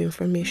lack of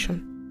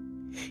information.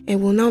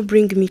 And will now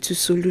bring me to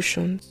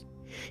solutions.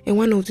 And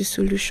one of the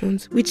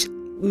solutions, which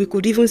we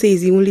could even say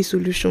is the only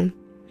solution,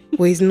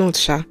 but it's not,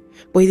 Sha,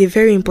 but it's a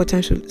very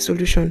important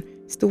solution,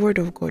 it's the word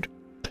of God.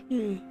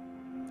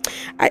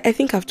 I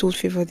think I've told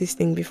Favor this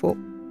thing before.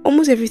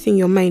 Almost everything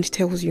your mind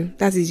tells you,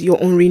 that is your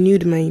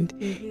unrenewed mind,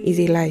 is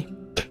a lie.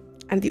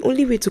 And the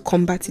only way to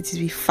combat it is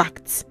with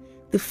facts.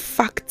 The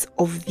facts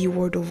of the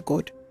word of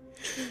God.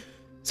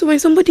 So when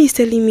somebody is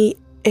telling me,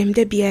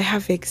 Debbie, I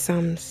have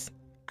exams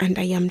and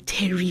I am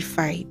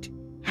terrified.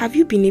 Have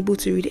you been able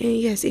to read?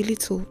 Yes, a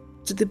little,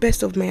 to the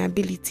best of my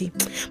ability.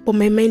 But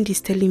my mind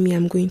is telling me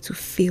I'm going to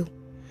fail.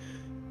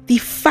 The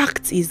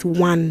fact is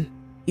 1,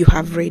 you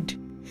have read.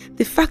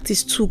 The fact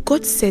is 2,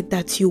 God said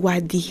that you are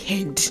the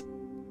head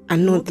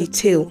and not the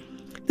tail.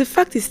 The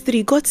fact is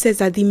 3, God says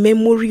that the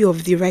memory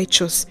of the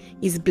righteous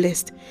is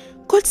blessed.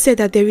 God said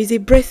that there is a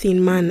breath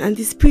in man and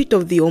the Spirit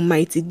of the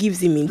Almighty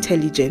gives him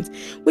intelligence.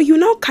 When you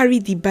now carry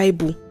the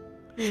Bible,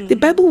 the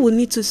Bible will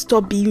need to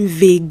stop being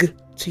vague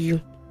to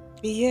you.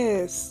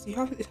 Yes, it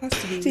has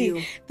to be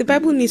real. The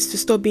Bible needs to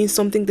stop being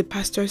something the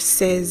pastor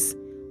says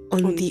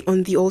on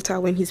the altar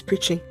when he's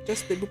preaching.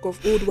 Just the book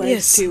of old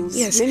wives' tales.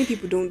 Yes. Many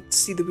people don't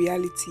see the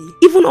reality.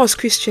 Even us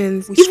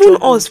Christians,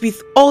 us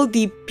with all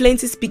the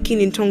plenty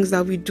speaking in tongues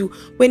that we do,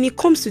 when it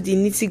comes to the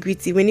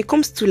nitty-gritty, when it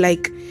comes to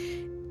like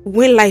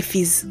when life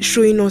is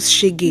showing us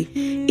shege,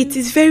 it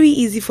is very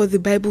easy for the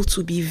Bible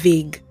to be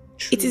vague.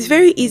 True. It is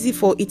very easy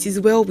for "it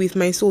is well with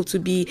my soul" to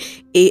be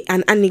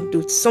an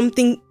anecdote,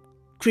 something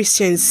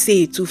Christians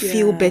say to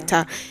feel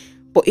better.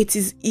 But it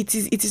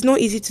is not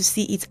easy to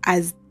see it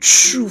as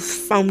truth,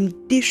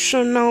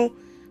 foundational.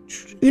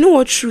 You know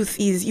what truth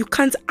is? You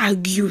can't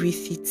argue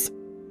with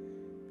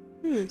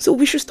it. So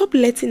we should stop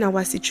letting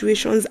our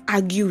situations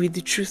argue with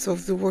the truth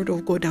of the word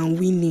of God and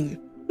winning.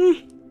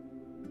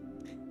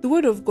 The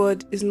word of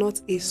God is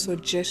not a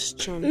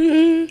suggestion.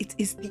 It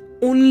is the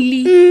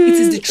only. It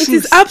is the truth. It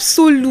is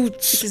absolute.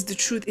 It is the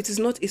truth. It is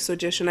not a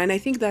suggestion. And I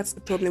think that's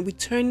the problem. We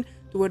turn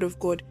the word of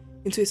God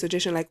into a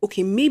suggestion, like,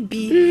 okay,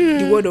 maybe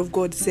the word of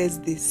God says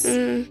this.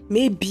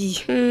 Maybe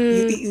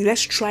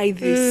let's try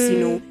this. You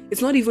know,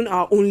 it's not even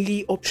our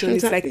only option.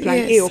 It's like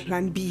plan A or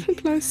plan B,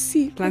 plan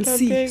C, plan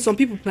C. Some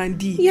people plan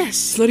D. Yes,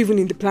 it's not even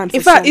in the plan.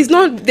 In fact, it's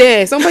not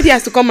there. Somebody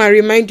has to come and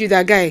remind you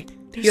that, guy,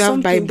 you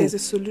have Bible. There's a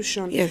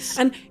solution. Yes.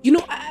 And you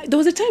know, there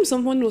was a time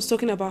someone was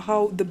talking about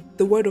how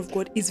the word of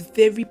God is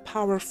very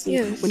powerful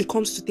when it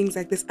comes to things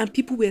like this, and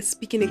people were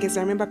speaking against.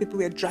 I remember people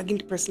were dragging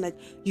the person like,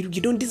 you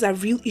don't. These are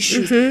real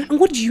issues. And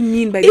what do you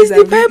mean by these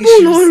are real issues? Is the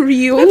Bible not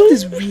real? The Bible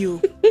is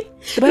real.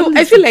 The Bible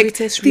I feel like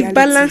the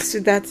balance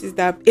to that is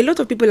that a lot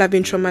of people have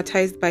been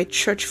traumatized by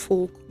church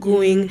folk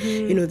going,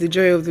 you know, the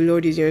joy of the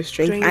Lord is your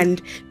strength.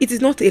 And it is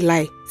not a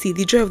lie. See,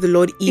 the joy of the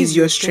Lord is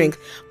your strength.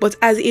 But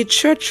as a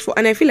church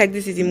and I feel like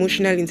this is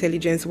emotional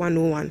intelligence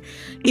 101.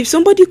 If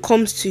somebody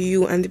comes to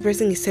you and the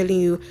person is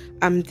telling you,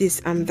 I'm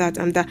this, I'm that,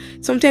 I'm that,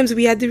 sometimes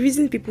we are the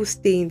reason people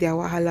stay in their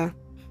wahala.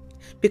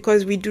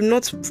 Because we do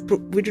not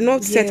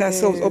set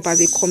ourselves up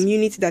as a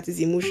community that is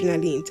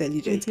emotionally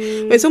intelligent.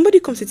 When somebody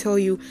comes to tell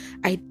you,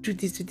 I do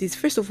this,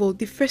 first of all,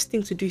 the first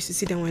thing to do is to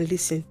sit down and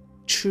listen.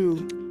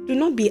 True. Do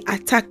not be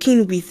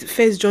attacking with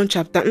 1 John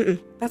chapter.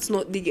 That's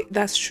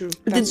true.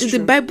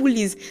 The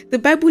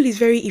Bible is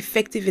very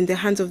effective in the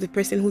hands of the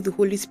person who the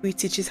Holy Spirit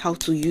teaches how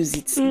to use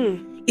it.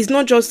 It's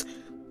not just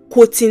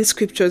quoting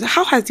scriptures.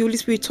 How has the Holy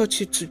Spirit taught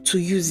you to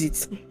use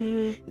it?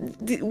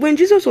 When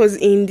Jesus was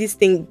in this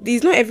thing,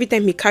 it's not every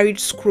time he carried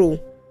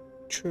scroll.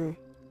 True.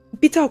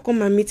 Peter will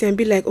come and meet him and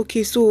be like,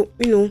 okay, so,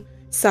 you know,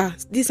 sir,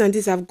 this and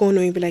this have gone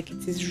on. You'll be like,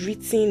 it is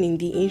written in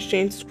the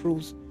ancient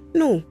scrolls.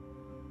 No.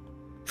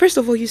 First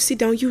of all, you sit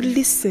down, you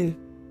listen.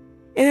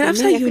 And then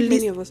after you listen,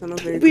 many of us are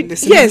not very good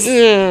listeners.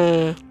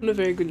 Yes. Not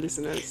very good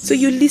listeners. So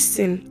you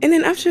listen. And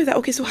then after that,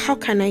 okay, so how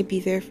can I be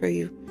there for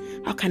you?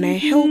 How can I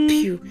help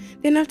you?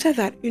 Then after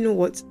that, you know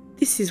what?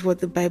 This is what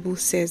the Bible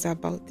says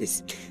about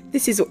this.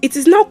 It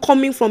is now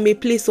coming from a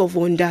place of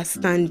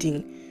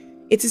understanding.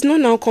 It is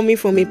not now coming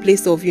from a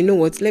place of, you know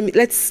what,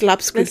 let's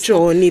slap scripture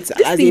on it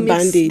as a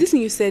band-aid. This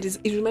thing you said is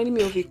reminding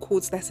me of a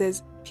quote that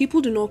says,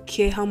 people do not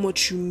care how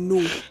much you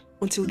know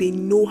until they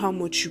know how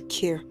much you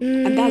care.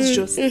 And that's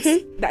just,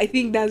 I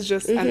think that's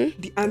just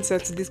the answer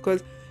to this,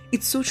 because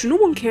it's so true. No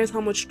one cares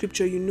how much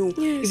scripture you know.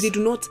 Yes. If they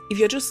do not, if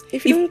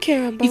you don't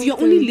care about if you're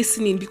only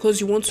listening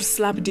because you want to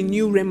slap the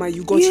new Rema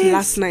you got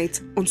last night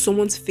on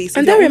someone's face.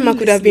 And that Rema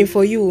could have been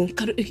for you.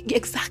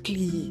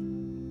 Exactly.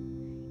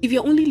 If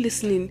you're only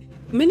listening,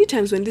 many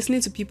times when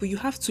listening to people, you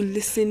have to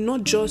listen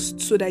not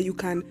just so that you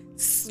can,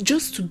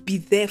 just to be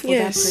there for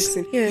that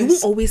person. You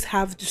won't always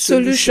have the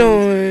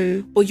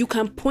solution, but you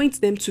can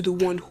point them to the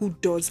one who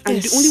does.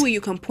 And the only way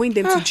you can point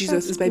them to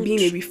Jesus is by being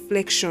a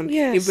reflection,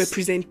 a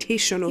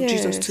representation of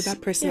Jesus to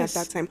that person at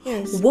that time.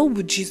 What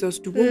would Jesus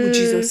do? What would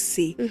Jesus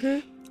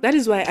say? That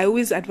is why I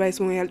always advise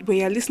when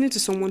you're listening to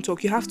someone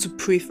talk, you have to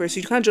pray first.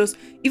 You can't just,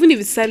 even if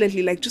it's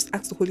silently, like, just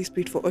ask the Holy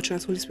Spirit for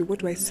utterance. Holy Spirit, what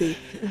do I say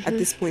at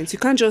this point? You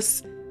can't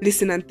just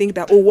listen and think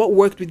that, oh, what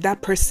worked with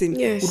that person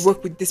Yes. would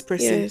work with this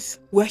person. Yes.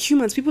 We're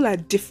humans. People are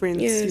different.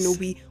 Yes.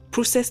 We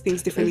process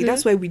things differently.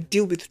 That's why we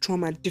deal with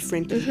trauma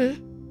differently.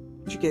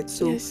 You get?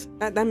 So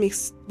that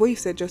makes, what you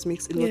said just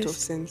makes a lot of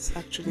sense,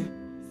 actually.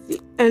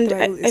 And the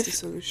Bible is the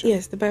solution.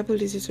 Yes, the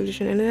Bible is the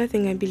solution. Another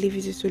thing I believe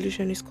is the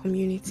solution is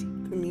community.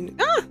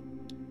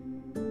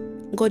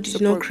 God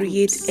did not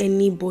create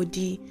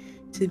anybody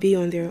to be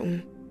on their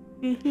own.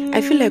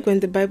 I feel like when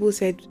the Bible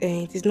said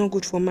it is not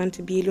good for man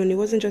to be alone, it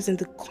wasn't just in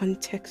the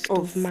context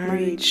of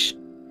marriage.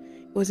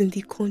 It was in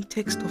the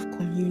context of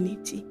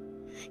community.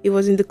 It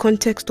was in the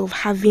context of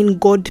having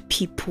God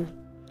people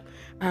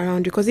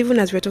around, because even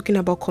as we're talking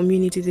about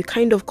community, the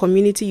kind of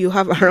community you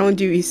have around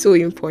you is so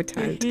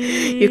important.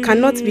 You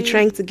cannot be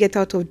trying to get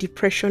out of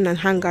depression and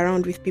hang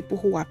around with people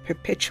who are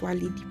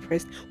perpetually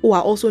depressed, who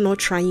are also not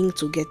trying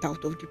to get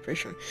out of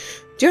depression.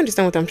 Do you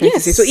understand what I'm trying to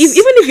say? So even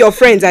if your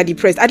friends are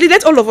depressed, at least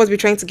let all of us be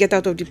trying to get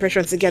out of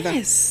depression together.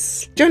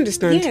 Yes. Do you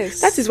understand?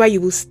 Yes. That is why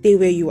you will stay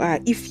where you are.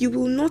 If you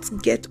will not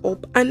get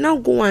up and now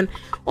go on,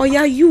 oh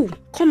yeah, you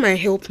come and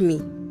help me.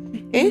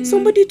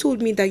 Somebody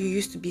told me that you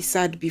used to be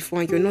sad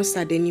before and you're not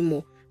sad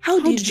anymore. How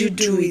did you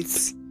do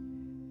it?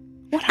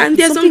 What happened? And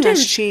there's something sometimes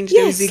has changed.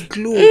 Yes. There is a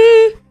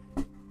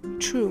glow.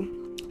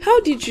 True.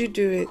 How did you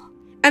do it?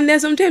 And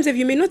there's sometimes if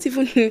you may not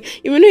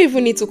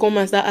even need to come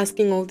and start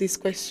asking all these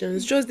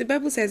questions. Just the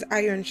Bible says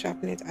iron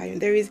sharpeneth iron.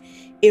 There is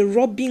a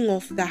rubbing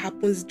off that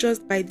happens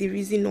just by the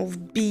reason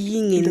of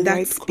being in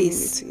that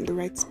space. In the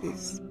right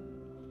space.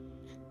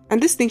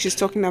 And this thing she's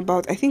talking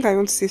about, I think I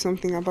want to say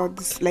something about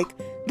this. Like,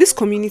 this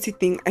community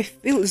thing, I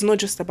feel is not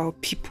just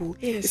about people.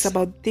 Yes. It's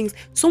about things.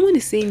 Someone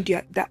is saying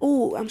that,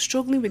 oh, I'm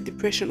struggling with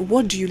depression.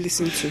 What do you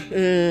listen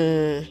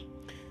to?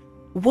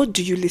 What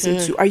do you listen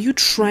to? Are you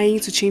trying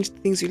to change the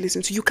things you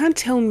listen to? You can't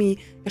tell me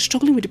you're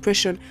struggling with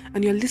depression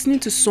and you're listening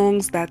to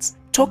songs that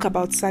talk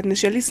about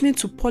sadness. You're listening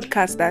to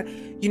podcasts that,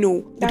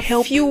 would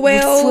help fuel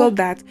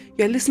that.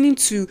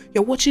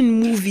 You're watching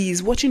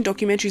movies, watching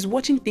documentaries,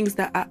 watching things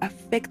that are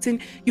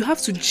affecting. You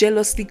have to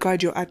jealously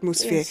guard your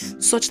atmosphere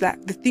such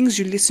that the things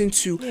you listen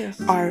to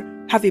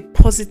have a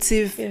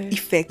positive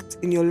effect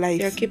in your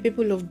life. They're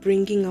capable of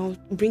bringing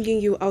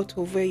you out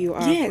of where you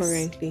are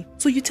currently.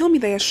 So you tell me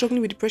that you're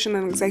struggling with depression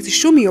and anxiety.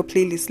 Show me your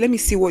playlist. Let me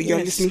see what you're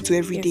listening to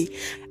every day.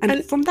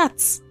 And from that,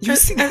 you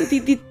see. And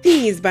the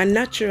thing is, but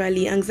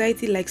naturally,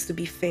 anxiety likes to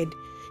be fed.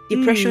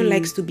 Depression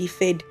likes to be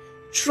fed.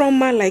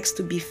 Trauma likes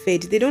to be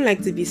fed. They don't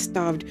like to be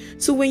starved.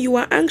 So when you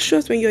are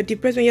anxious, when you're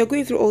depressed, when you're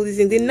going through all these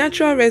things, the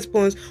natural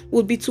response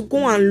would be to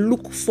go and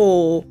look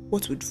for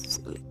what would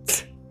fill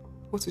it.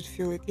 What would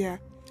fill it, yeah.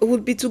 It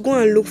would be to go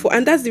and look for,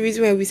 and that's the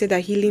reason why we said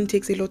that healing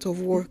takes a lot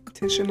of work.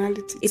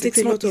 Intentionality. It takes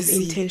a lot of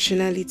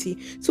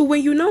intentionality. So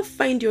when you now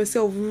find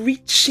yourself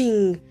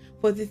reaching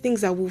for the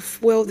things that will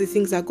fuel the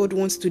things that God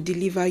wants to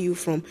deliver you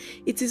from,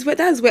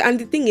 that's where, and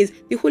the thing is,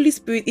 the Holy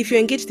Spirit, if you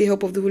engage the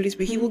help of the Holy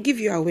Spirit, He will give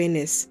you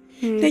awareness.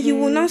 Then you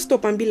will now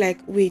stop and be like,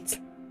 wait,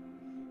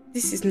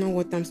 this is not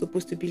what I'm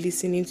supposed to be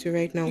listening to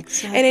right now.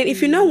 Exactly. And then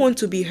if you now want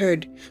to be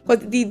heard,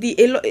 because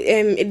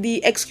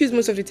the excuse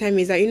most of the time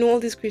is that, all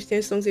these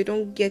Christian songs, they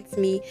don't get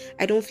me,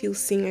 I don't feel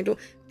sing,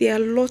 there are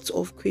lots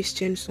of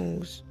Christian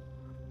songs.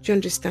 Do you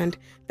understand?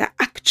 That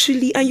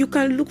actually, and you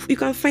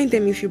can find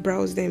them if you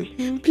browse them.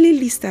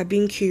 Playlists are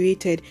being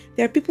curated.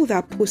 There are people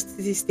that post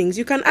these things.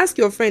 You can ask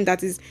your friend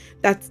that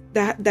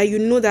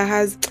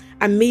has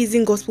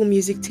amazing gospel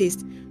music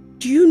taste.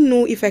 Do you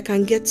know if I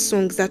can get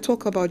songs that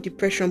talk about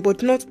depression,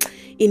 but not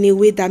in a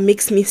way that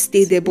makes me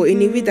stay there, but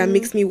in a way that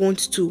makes me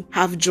want to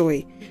have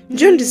joy?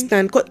 Do you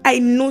understand? Because I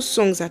know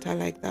songs that are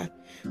like that.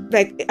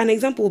 Like, an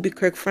example would be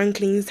Kirk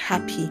Franklin's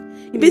Happy.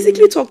 He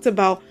basically talked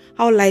about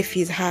how life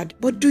is hard,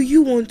 but do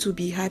you want to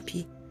be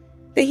happy?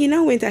 Then he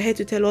now went ahead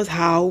to tell us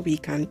how we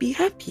can be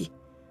happy.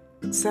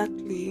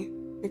 Exactly.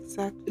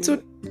 So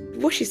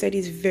what she said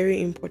is very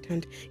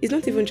important. It's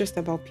not even just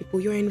about people,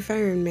 your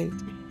environment,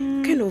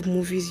 kind of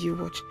movies you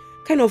watch,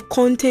 kind of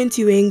content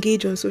you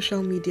engage on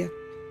social media.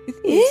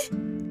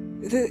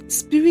 The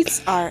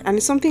spirits are, and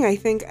it's something I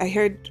think I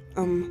heard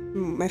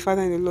my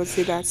father in the Lord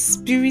say, that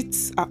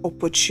spirits are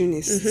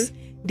opportunists.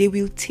 They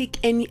will take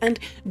any, and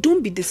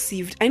don't be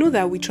deceived. I know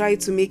that we try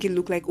to make it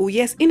look like, oh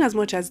yes, in as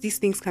much as these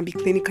things can be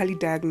clinically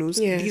diagnosed,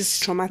 these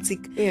traumatic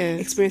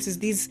experiences,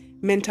 these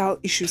mental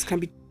issues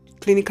can be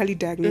clinically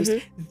diagnosed,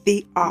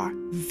 they are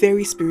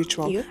very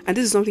spiritual. And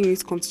this is something you need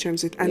to come to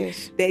terms with. And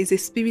there is a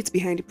spirit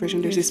behind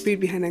depression, there's a spirit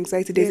behind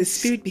anxiety, there's a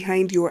spirit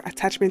behind your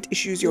attachment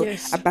issues, your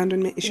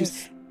abandonment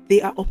issues.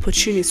 They are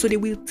opportunities, so they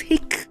will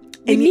take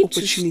any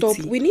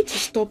opportunity. We need to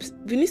stop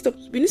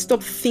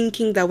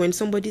thinking that when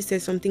somebody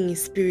says something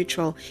is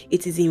spiritual,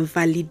 it is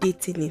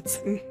invalidating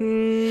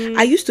it.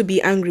 I used to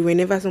be angry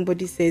whenever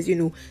somebody says,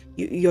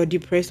 you're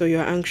depressed or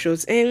you're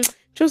anxious, and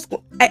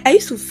I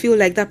used to feel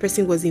like that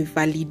person was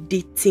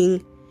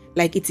invalidating,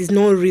 like it is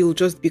not real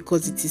just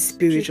because it is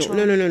spiritual.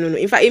 No.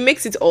 In fact, it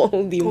makes it all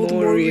the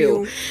more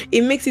real.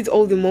 It makes it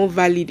all the more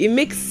valid.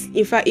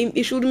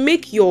 It should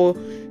make your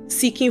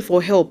seeking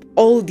for help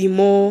all the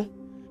more,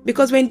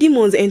 because when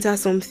demons enter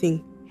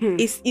something,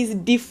 it's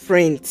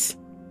different.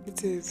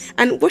 It is.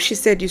 And what she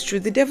said is true.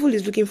 The devil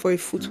is looking for a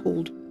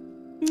foothold.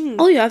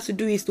 All you have to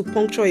do is to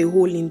puncture a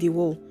hole in the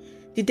wall.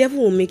 The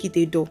devil will make it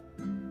a door.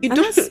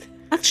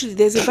 Actually,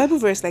 there's a Bible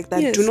verse like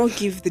that. Yes. Do not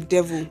give the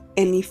devil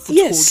any foothold.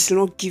 Yes. Do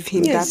not give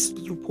him Yes. that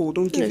loophole.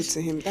 Don't give it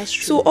to him. That's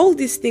true. So all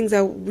these things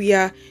that we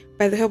are,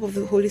 by the help of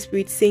the Holy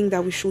Spirit, saying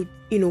that we should,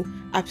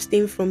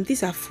 abstain from,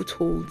 these are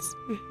footholds.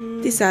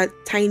 These are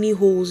tiny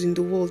holes in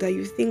the wall that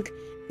you think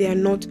they are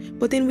not.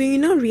 But then when you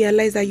now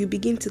realize that, you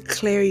begin to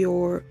clear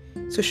your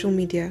social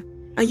media,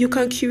 and you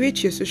can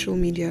curate your social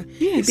media.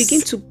 Yes. You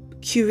begin to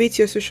curate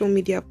your social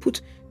media.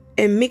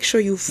 Make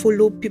sure you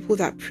follow people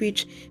that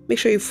preach. Make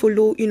sure you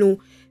follow,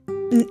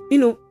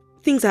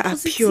 things that are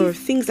pure,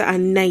 things that are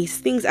nice,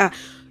 things are,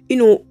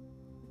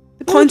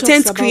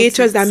 content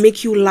creators that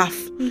make you laugh.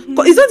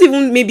 But it's not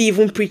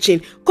even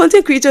preaching.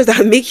 Content creators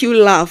that make you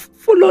laugh.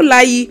 Follow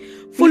Lai,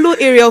 follow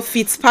Ariel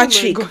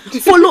Fitzpatrick.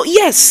 Follow,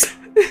 yes.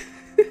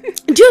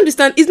 Do you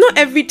understand? It's not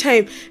every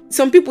time.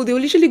 Some people, they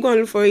will literally go and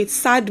look for a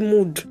sad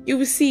mood. You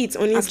will see it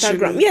on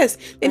Instagram. Actually, yes.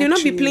 And they'll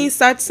not be playing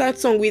sad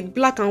song with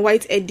black and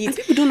white edits. And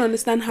people don't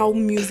understand how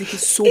music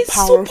is so It's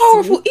powerful. so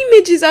powerful.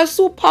 Images are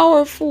so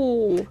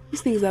powerful.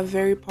 These things are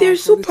very powerful. They're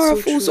so It's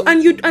powerful. true.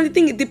 And the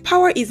thing, the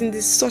power is in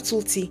the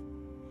subtlety.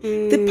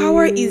 The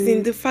power is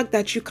in the fact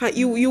that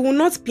you will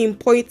not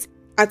pinpoint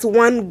at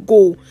one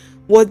go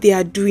what they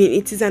are doing.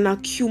 It is an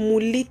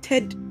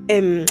accumulated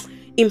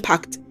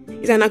impact.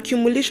 It's an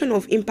accumulation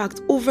of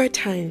impact over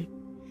time.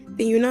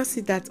 Then you now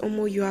see that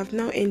you have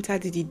now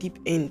entered the deep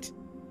end.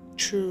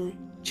 True.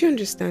 Do you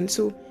understand?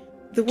 So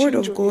the word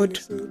of God,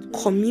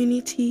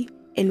 community,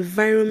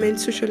 environment,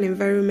 social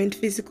environment,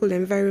 physical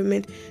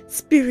environment,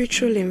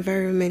 spiritual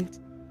environment,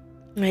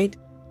 right?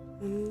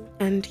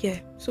 And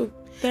so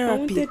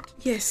Therapy.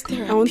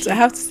 therapy. I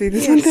have to say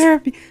this on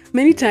therapy.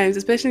 Many times,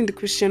 especially in the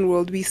Christian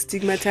world, we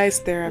stigmatize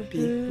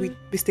therapy.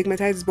 We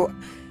stigmatize, but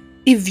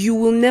if you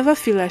will never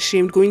feel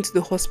ashamed going to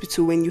the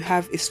hospital when you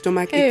have a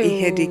stomachache,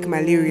 a headache,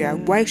 malaria,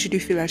 why should you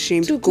feel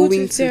ashamed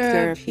going to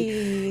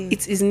therapy?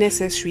 It is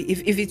necessary.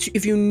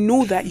 If you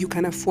know that you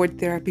can afford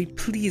therapy,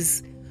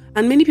 please.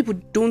 And many people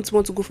don't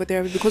want to go for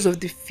therapy because of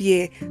the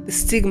fear, the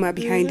stigma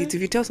behind it.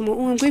 If you tell someone,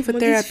 I'm going for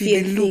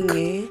therapy, they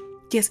look.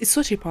 Yes, it's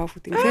such a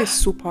powerful thing. Fear is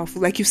so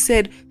powerful. Like you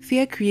said,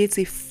 fear creates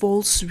a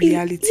false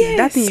reality. Yes.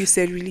 That thing you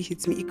said really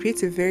hits me. It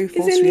creates a very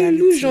false It's an reality.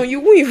 illusion.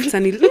 You won't even. It's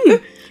an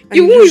illusion.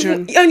 You won't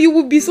even, and you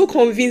will be so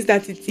convinced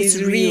that it is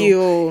It's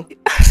real.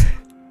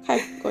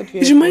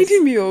 It's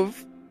reminding me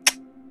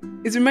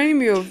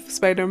of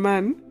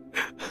Spider-Man.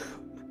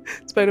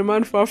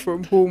 Spider-Man Far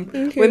From Home,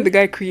 when the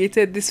guy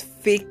created this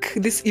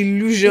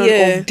illusion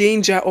of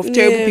danger, of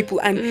terrible people,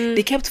 and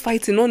they kept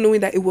fighting, not knowing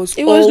that it was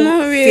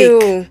not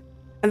real. Fake.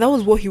 And that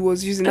was what he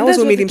was using. That was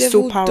what made him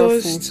so powerful.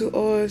 Does to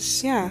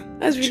us. Yeah,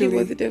 that's really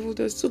what the devil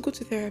does. So go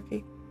to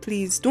therapy.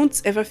 Please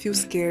don't ever feel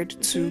scared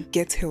to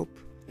get help.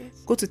 Yes.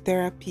 Go to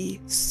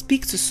therapy.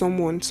 Speak to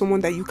someone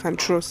that you can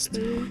trust.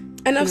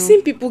 And I've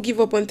seen people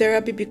give up on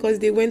therapy because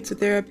they went to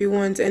therapy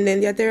once, and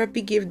then their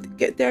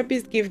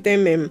therapist give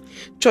them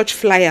church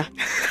flyer.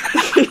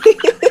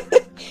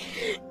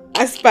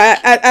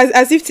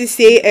 As if to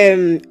say,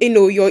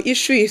 your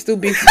issue is too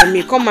big for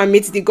me. Come and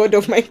meet the God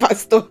of my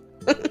pastor.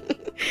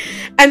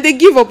 And they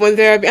give up on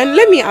therapy. And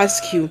let me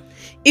ask you,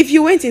 if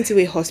you went into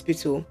a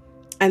hospital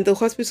and the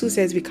hospital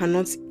says we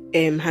cannot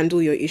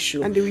handle your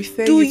issue, and they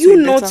refer do you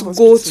not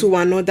go to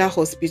another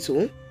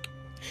hospital?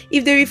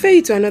 If they refer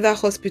you to another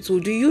hospital,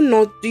 do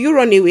you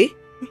run away?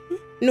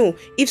 No.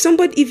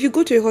 If you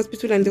go to a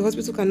hospital and the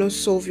hospital cannot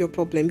solve your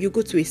problem, you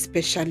go to a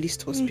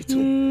specialist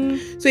hospital.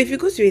 So if you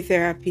go to a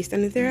therapist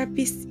and the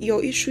therapist,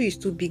 your issue is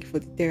too big for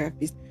the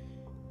therapist,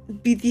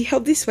 with the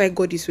help, this is why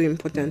God is so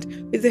important.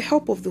 With the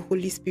help of the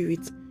Holy Spirit,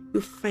 you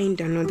find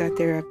another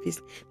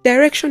therapist.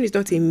 Direction is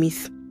not a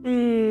myth.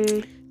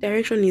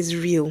 Direction is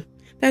real.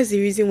 That's the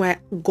reason why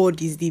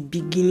God is the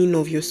beginning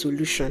of your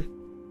solution.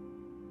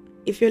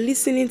 If you're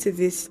listening to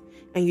this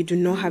and you do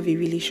not have a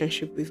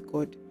relationship with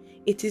God,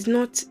 it's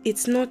not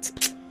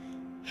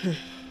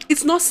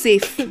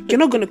safe. You're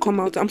not going to come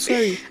out. I'm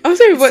sorry,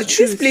 but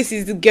this place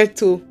is the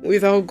ghetto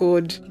without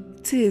God.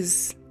 It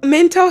is.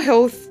 Mental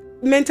health,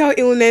 mental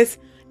illness,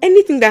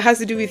 anything that has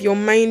to do with your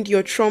mind,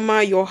 your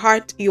trauma, your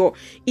heart,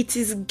 it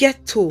is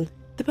ghetto.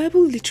 The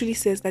Bible literally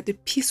says that the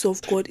peace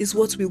of God is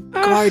what will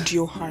guard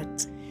your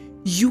heart.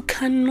 Your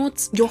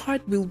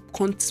heart will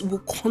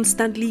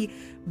constantly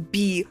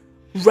be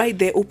right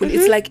there open.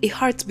 It's like a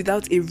heart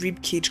without a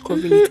rib cage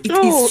covering it.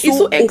 It's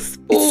so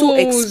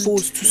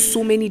exposed to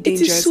so many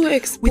dangers. It is so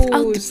exposed.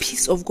 Without the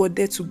peace of God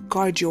there to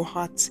guard your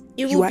heart,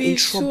 you are in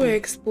trouble. So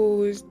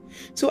exposed.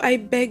 So I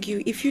beg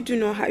you, if you do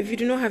not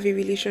have a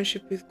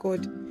relationship with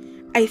God,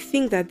 I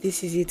think that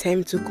this is a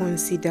time to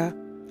consider.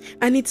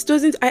 And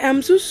I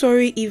am so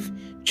sorry if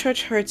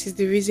church hurt is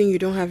the reason you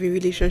don't have a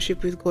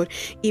relationship with God.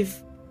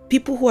 If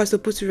people who are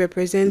supposed to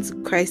represent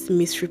Christ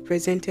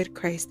misrepresented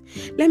Christ,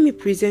 let me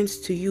present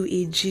to you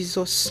a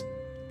Jesus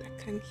that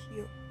can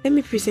heal. Let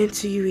me present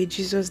to you a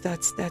Jesus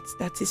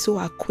that is so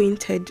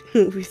acquainted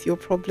with your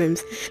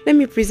problems. Let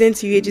me present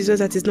to you a Jesus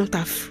that is not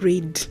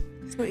afraid.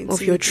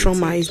 of your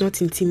trauma, is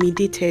not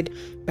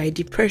intimidated by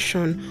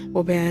depression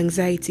or by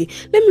anxiety.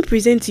 Let me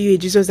present to you a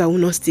Jesus that will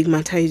not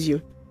stigmatize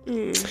you.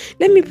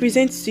 Let me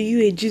present to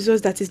you a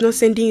Jesus that is not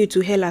sending you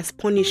to hell as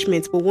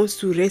punishment, but wants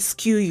to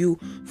rescue you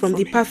from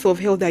the path of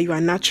hell that you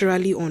are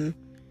naturally on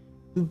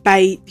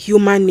by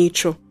human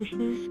nature.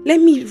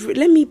 Let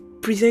me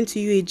present to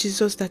you a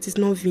Jesus that is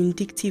not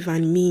vindictive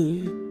and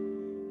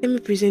mean. Let me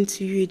present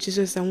to you a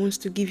Jesus that wants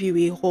to give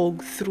you a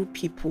hug through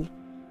people.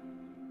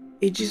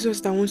 A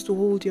Jesus that wants to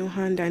hold your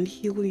hand and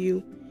heal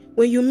you.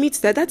 When you meet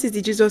that is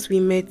the Jesus we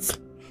met.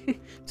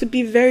 To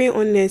be very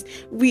honest,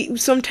 we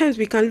sometimes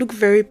can look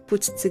very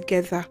put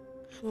together,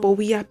 but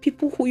we are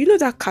people who, you know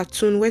that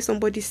cartoon where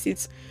somebody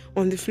sits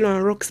on the floor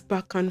and rocks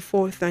back and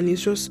forth and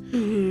it's just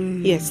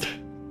yes.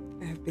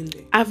 I have been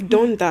there. I've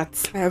done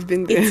that. I have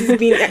been there. It has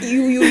been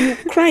you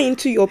cry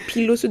into your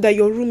pillow so that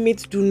your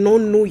roommates do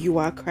not know you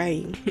are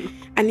crying.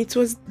 And it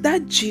was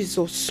that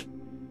Jesus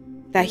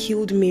that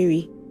healed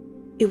Mary.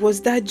 It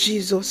was that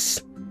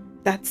Jesus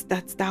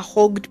that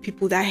hugged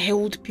people, that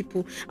held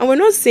people. And we're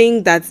not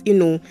saying that,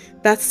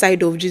 that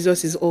side of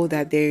Jesus is all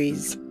that there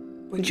is.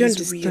 But do you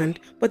understand?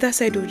 Real. But that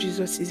side of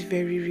Jesus is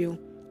very real.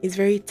 It's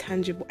very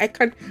tangible.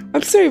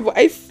 I'm sorry, but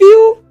I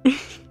feel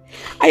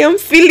I am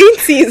feeling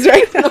things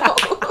right now.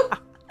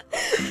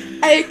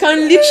 I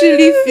can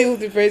literally feel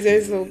the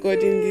presence of God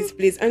in this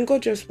place. And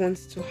God just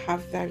wants to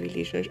have that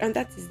relationship. And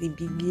that is the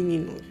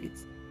beginning of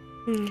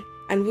it.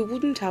 And we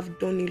wouldn't have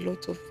done a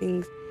lot of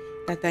things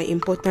that are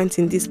important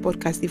in this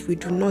podcast if we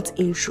do not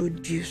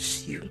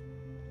introduce you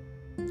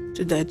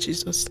to that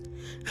Jesus.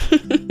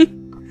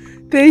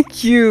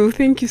 Thank you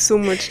so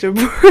much,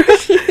 Deborah.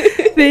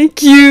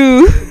 Thank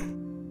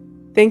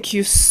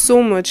you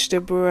so much,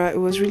 Deborah. It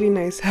was really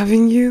nice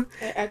having you.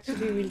 I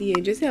actually really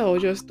enjoyed. I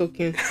was just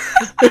talking.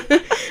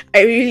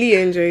 I really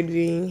enjoyed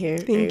being here.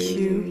 Thank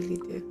you. Really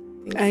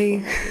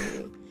did.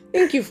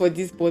 Thank you for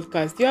this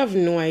podcast. You have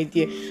no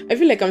idea. I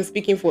feel like I'm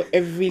speaking for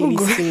every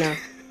listener. God.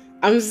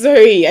 I'm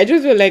sorry. I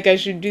just feel like I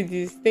should do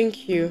this.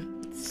 Thank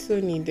you. It's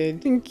so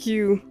needed. Thank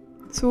you.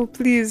 So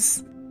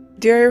please,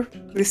 dear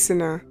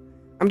listener,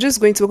 we're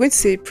going to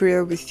say a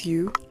prayer with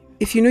you.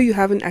 If you know you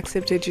haven't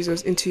accepted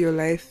Jesus into your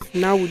life,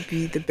 now would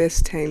be the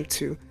best time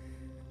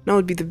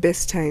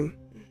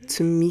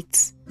to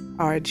meet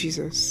our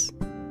Jesus.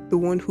 The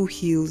one who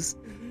heals,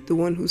 the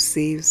one who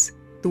saves,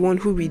 the one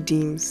who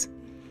redeems.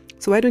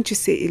 So why don't you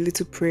say a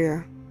little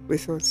prayer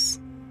with us?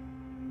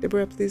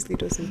 Deborah, please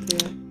lead us in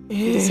prayer.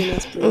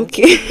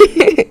 Okay.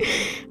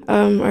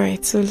 All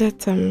right, so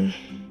let's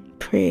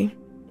pray.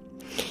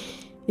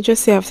 You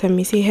just say after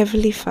me, say,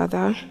 Heavenly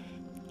Father,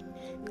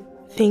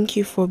 thank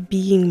you for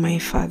being my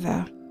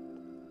Father.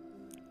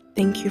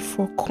 Thank you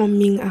for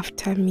coming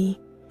after me,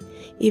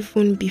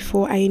 even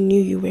before I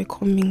knew you were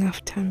coming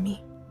after me.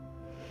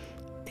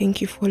 Thank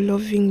you for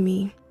loving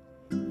me,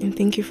 and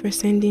thank you for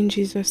sending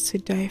Jesus to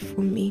die for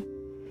me.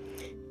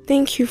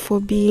 Thank you for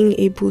being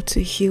able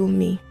to heal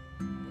me.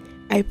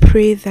 I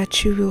pray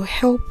that you will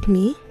help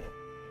me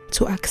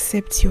to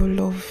accept your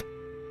love.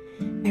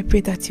 I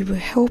pray that you will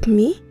help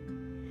me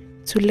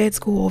to let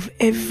go of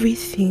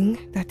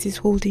everything that is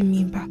holding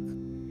me back.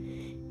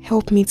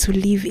 Help me to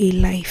live a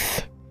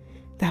life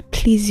that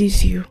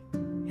pleases you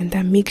and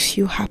that makes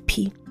you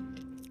happy.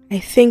 I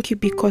thank you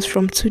because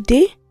from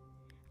today,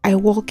 I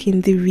walk in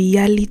the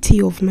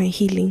reality of my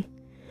healing.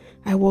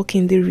 I walk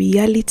in the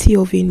reality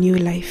of a new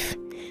life.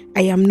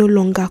 I am no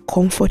longer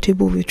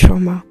comfortable with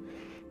trauma.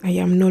 I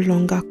am no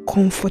longer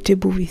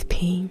comfortable with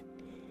pain.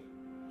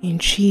 In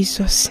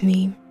Jesus'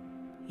 name,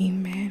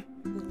 amen.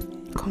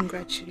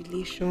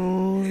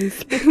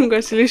 Congratulations.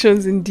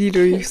 Congratulations indeed,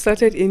 or you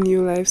started a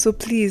new life. So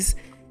please,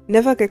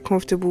 never get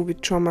comfortable with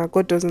trauma.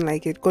 God doesn't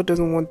like it. God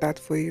doesn't want that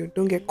for you.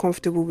 Don't get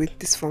comfortable with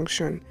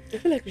dysfunction. I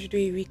feel like we should do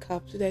a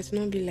recap so that it's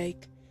not be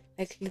like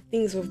the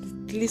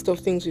list of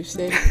things we've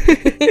said.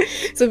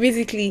 So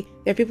basically,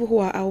 there are people who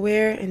are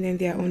aware and then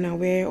they are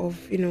unaware of,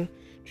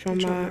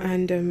 trauma.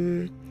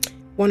 And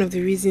one of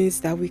the reasons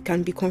that we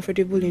can be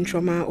comfortable in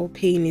trauma or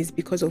pain is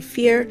because of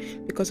fear,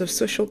 because of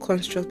social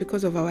constructs,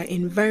 because of our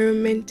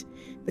environment,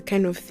 the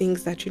kind of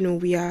things that,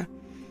 we are,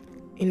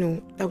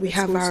 that we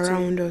have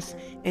around us.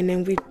 And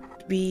then we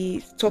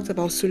talked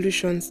about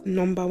solutions.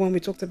 Number one, we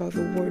talked about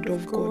the word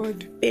of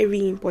God.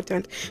 Very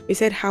important. We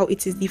said how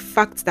it is the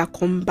fact that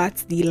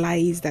combats the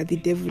lies that the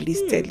devil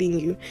is telling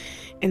you.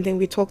 And then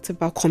we talked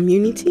about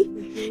community.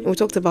 And we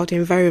talked about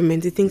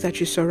environment, the things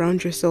that you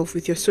surround yourself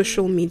with, your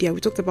social media.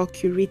 We talked about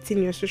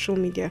curating your social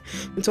media.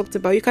 We talked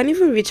about, you can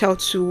even reach out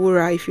to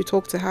Wura if you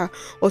talk to her,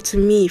 or to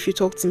me if you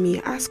talk to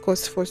me. Ask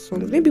us for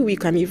songs. Maybe we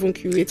can even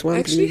curate one playlist. I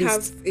actually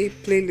have a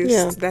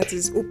playlist that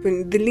is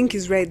open. The link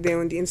is right there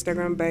on the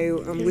Instagram bio,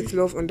 with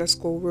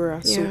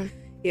love_Wura. So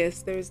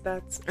yes, there is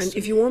that. And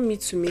if you want me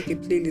to make a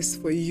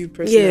playlist for you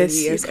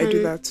personally, yes, I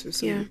do that too.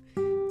 So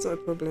it's not a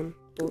problem.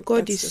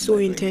 God is so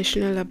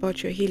intentional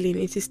about your healing.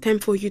 It is time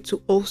for you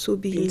to also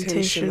be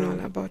intentional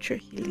about your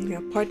healing.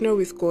 Yeah, partner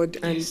with God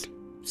and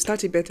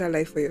start a better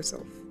life for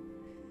yourself.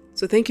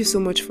 So thank you so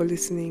much for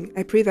listening.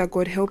 I pray that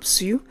God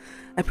helps you.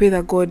 I pray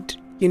that God,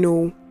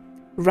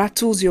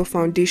 rattles your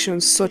foundation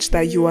such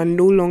that you are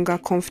no longer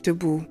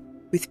comfortable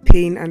with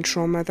pain and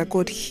trauma, that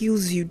God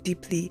heals you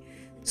deeply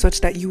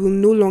such that you will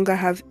no longer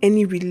have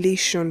any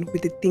relation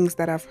with the things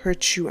that have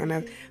hurt you and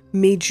have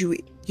made you,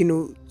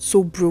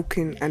 so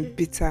broken and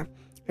bitter.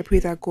 I pray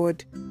that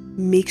God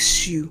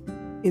makes you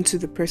into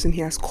the person He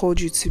has called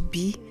you to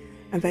be,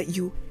 and that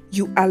you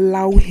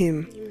allow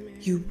Him.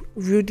 You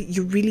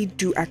really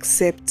do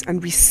accept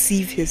and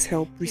receive His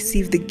help,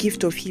 receive the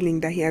gift of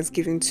healing that He has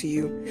given to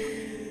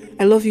you.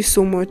 I love you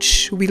so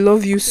much. We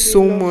love you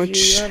so much.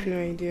 You have no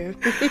idea.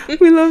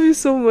 We love you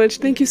so much.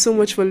 Thank you so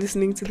much for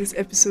listening to this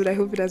episode. I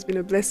hope it has been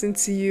a blessing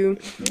to you.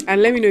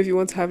 And let me know if you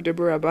want to have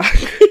Deborah back.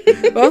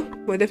 Well,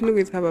 we're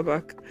definitely going to have her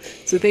back.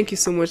 So thank you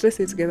so much. Let's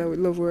say it together with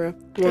love, Wura.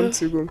 1,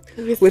 2, go.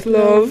 With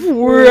love,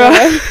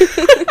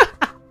 Wura.